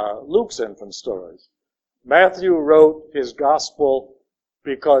Luke's infant stories. Matthew wrote his gospel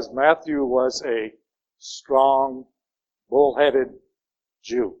because Matthew was a strong, bull-headed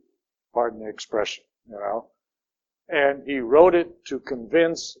Jew, pardon the expression, and he wrote it to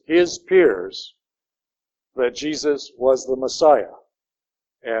convince his peers that Jesus was the Messiah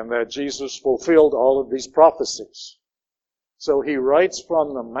and that Jesus fulfilled all of these prophecies. So he writes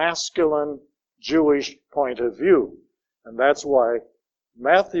from the masculine Jewish point of view, and that's why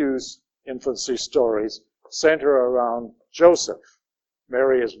Matthew's infancy stories center around Joseph.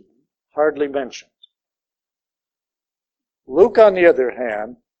 Mary is hardly mentioned. Luke, on the other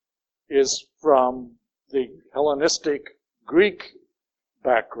hand, is from the Hellenistic Greek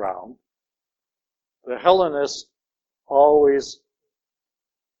background. The Hellenists always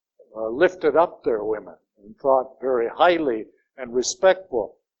lifted up their women and thought very highly and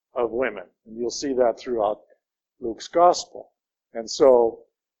respectful of women. And you'll see that throughout Luke's gospel. And so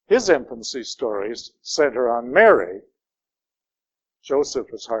his infancy stories center on Mary.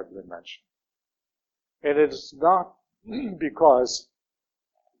 Joseph is hardly mentioned. And it is not because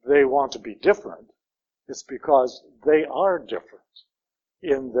they want to be different. It's because they are different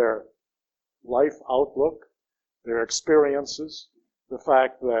in their life outlook, their experiences, the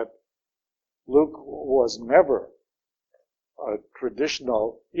fact that Luke was never a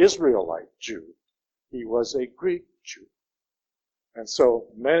traditional Israelite Jew. He was a Greek Jew. And so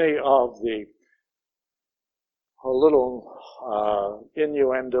many of the little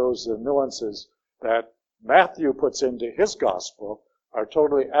innuendos and nuances that Matthew puts into his gospel are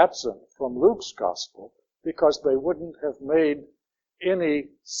totally absent from Luke's gospel because they wouldn't have made any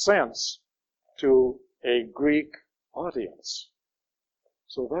sense to a Greek audience.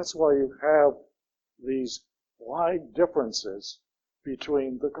 So that's why you have these wide differences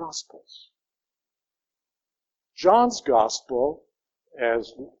between the Gospels. John's Gospel,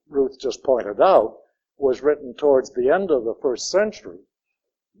 as Ruth just pointed out, was written towards the end of the first century.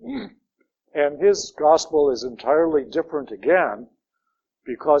 And his Gospel is entirely different again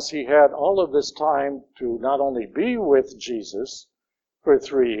because he had all of this time to not only be with Jesus for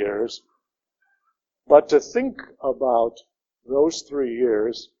 3 years, but to think about those 3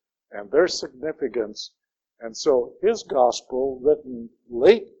 years and their significance. And so his gospel, written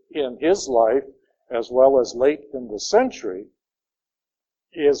late in his life as well as late in the century,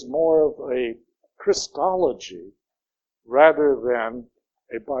 is more of a Christology rather than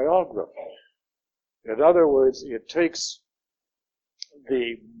a biography. In other words, it takes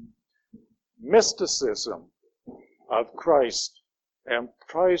the mysticism of Christ and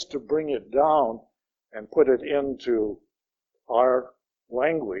tries to bring it down and put it into our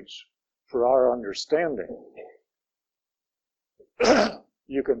language for our understanding.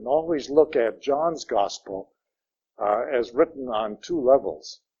 You can always look at John's gospel as written on two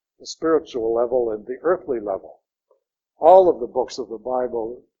levels, the spiritual level and the earthly level. All of the books of the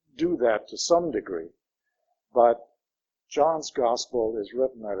Bible do that to some degree, but John's gospel is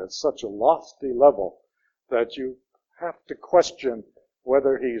written at such a lofty level that you have to question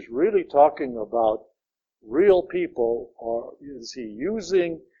whether he's really talking about real people or is he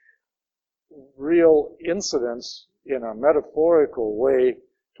using real incidents in a metaphorical way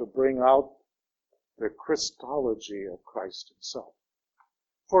to bring out the Christology of Christ himself.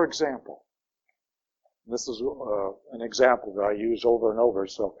 For example, this is an example that I use over and over,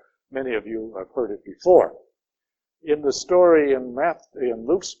 so many of you have heard it before. In the story in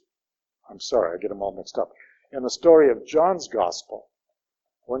Luke's, I'm sorry, I get them all mixed up. In the story of John's Gospel,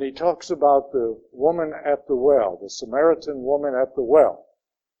 when he talks about the woman at the well, the Samaritan woman at the well,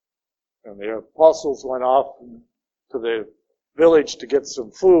 and the apostles went off to the village to get some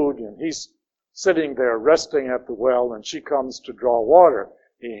food, and he's sitting there resting at the well, and she comes to draw water.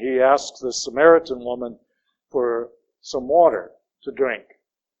 He asks the Samaritan woman for some water to drink.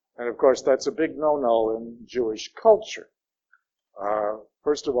 And of course, that's a big no-no in Jewish culture.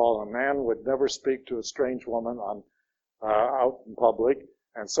 First of all, a man would never speak to a strange woman out in public.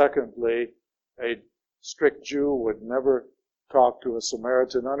 And secondly, a strict Jew would never talk to a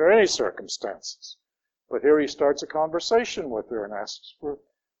Samaritan under any circumstances. But here he starts a conversation with her and asks for,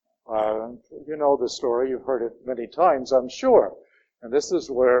 you know the story, you've heard it many times, I'm sure. And this is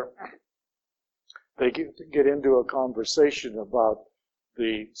where they get into a conversation about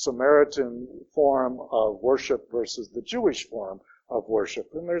the Samaritan form of worship versus the Jewish form of worship.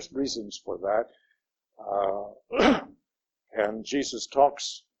 And there's reasons for that. And Jesus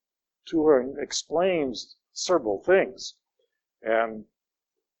talks to her and explains several things. And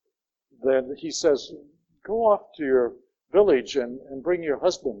then he says, go off to your village and bring your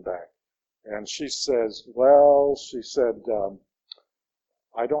husband back. And she says, well, she said,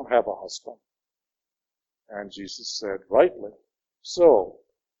 I don't have a husband. And Jesus said, rightly. So,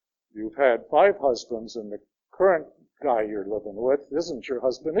 you've had 5 husbands, and the current guy you're living with isn't your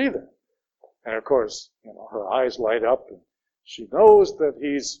husband either. And of course, you know, her eyes light up, and she knows that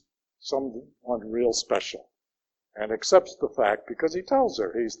he's someone real special, and accepts the fact because he tells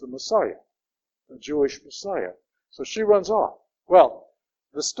her he's the Messiah, the Jewish Messiah. So she runs off. Well,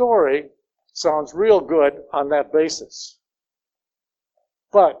 the story sounds real good on that basis.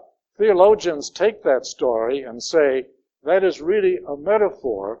 But theologians take that story and say that is really a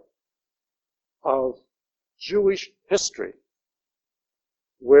metaphor of Jewish history,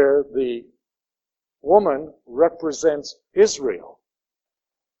 where the woman represents Israel.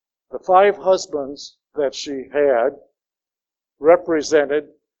 The 5 husbands that she had represented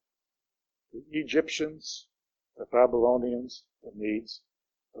the Egyptians, the Babylonians, the Medes,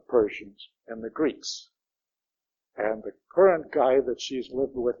 the Persians, and the Greeks. And the current guy that she's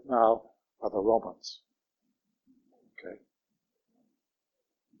lived with now are the Romans. Okay.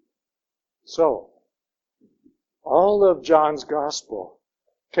 So, all of John's gospel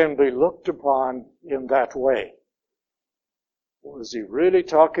can be looked upon in that way. Was he really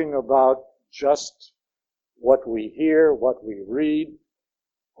talking about just what we hear, what we read,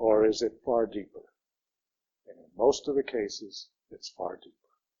 or is it far deeper? And in most of the cases, it's far deeper.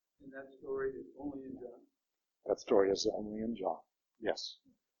 And that story is only in John? That story is only in John, yes.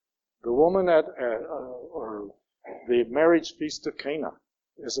 The woman or the marriage feast of Cana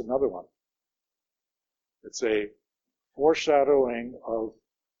is another one. It's a foreshadowing of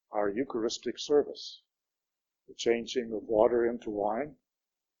our Eucharistic service. The changing of water into wine.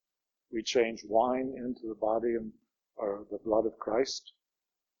 We change wine into the body or the blood of Christ.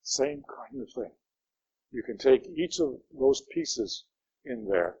 Same kind of thing. You can take each of those pieces in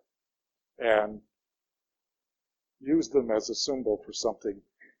there and use them as a symbol for something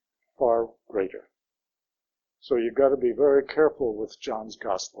far greater. So you've got to be very careful with John's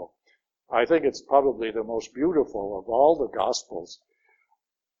gospel. I think it's probably the most beautiful of all the gospels,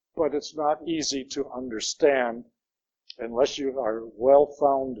 but it's not easy to understand unless you are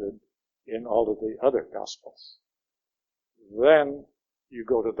well-founded in all of the other gospels. Then you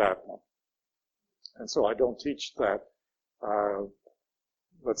go to that one. And so I don't teach that,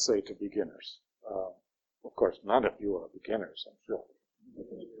 let's say, to beginners. Of course, none of you are beginners, I'm sure.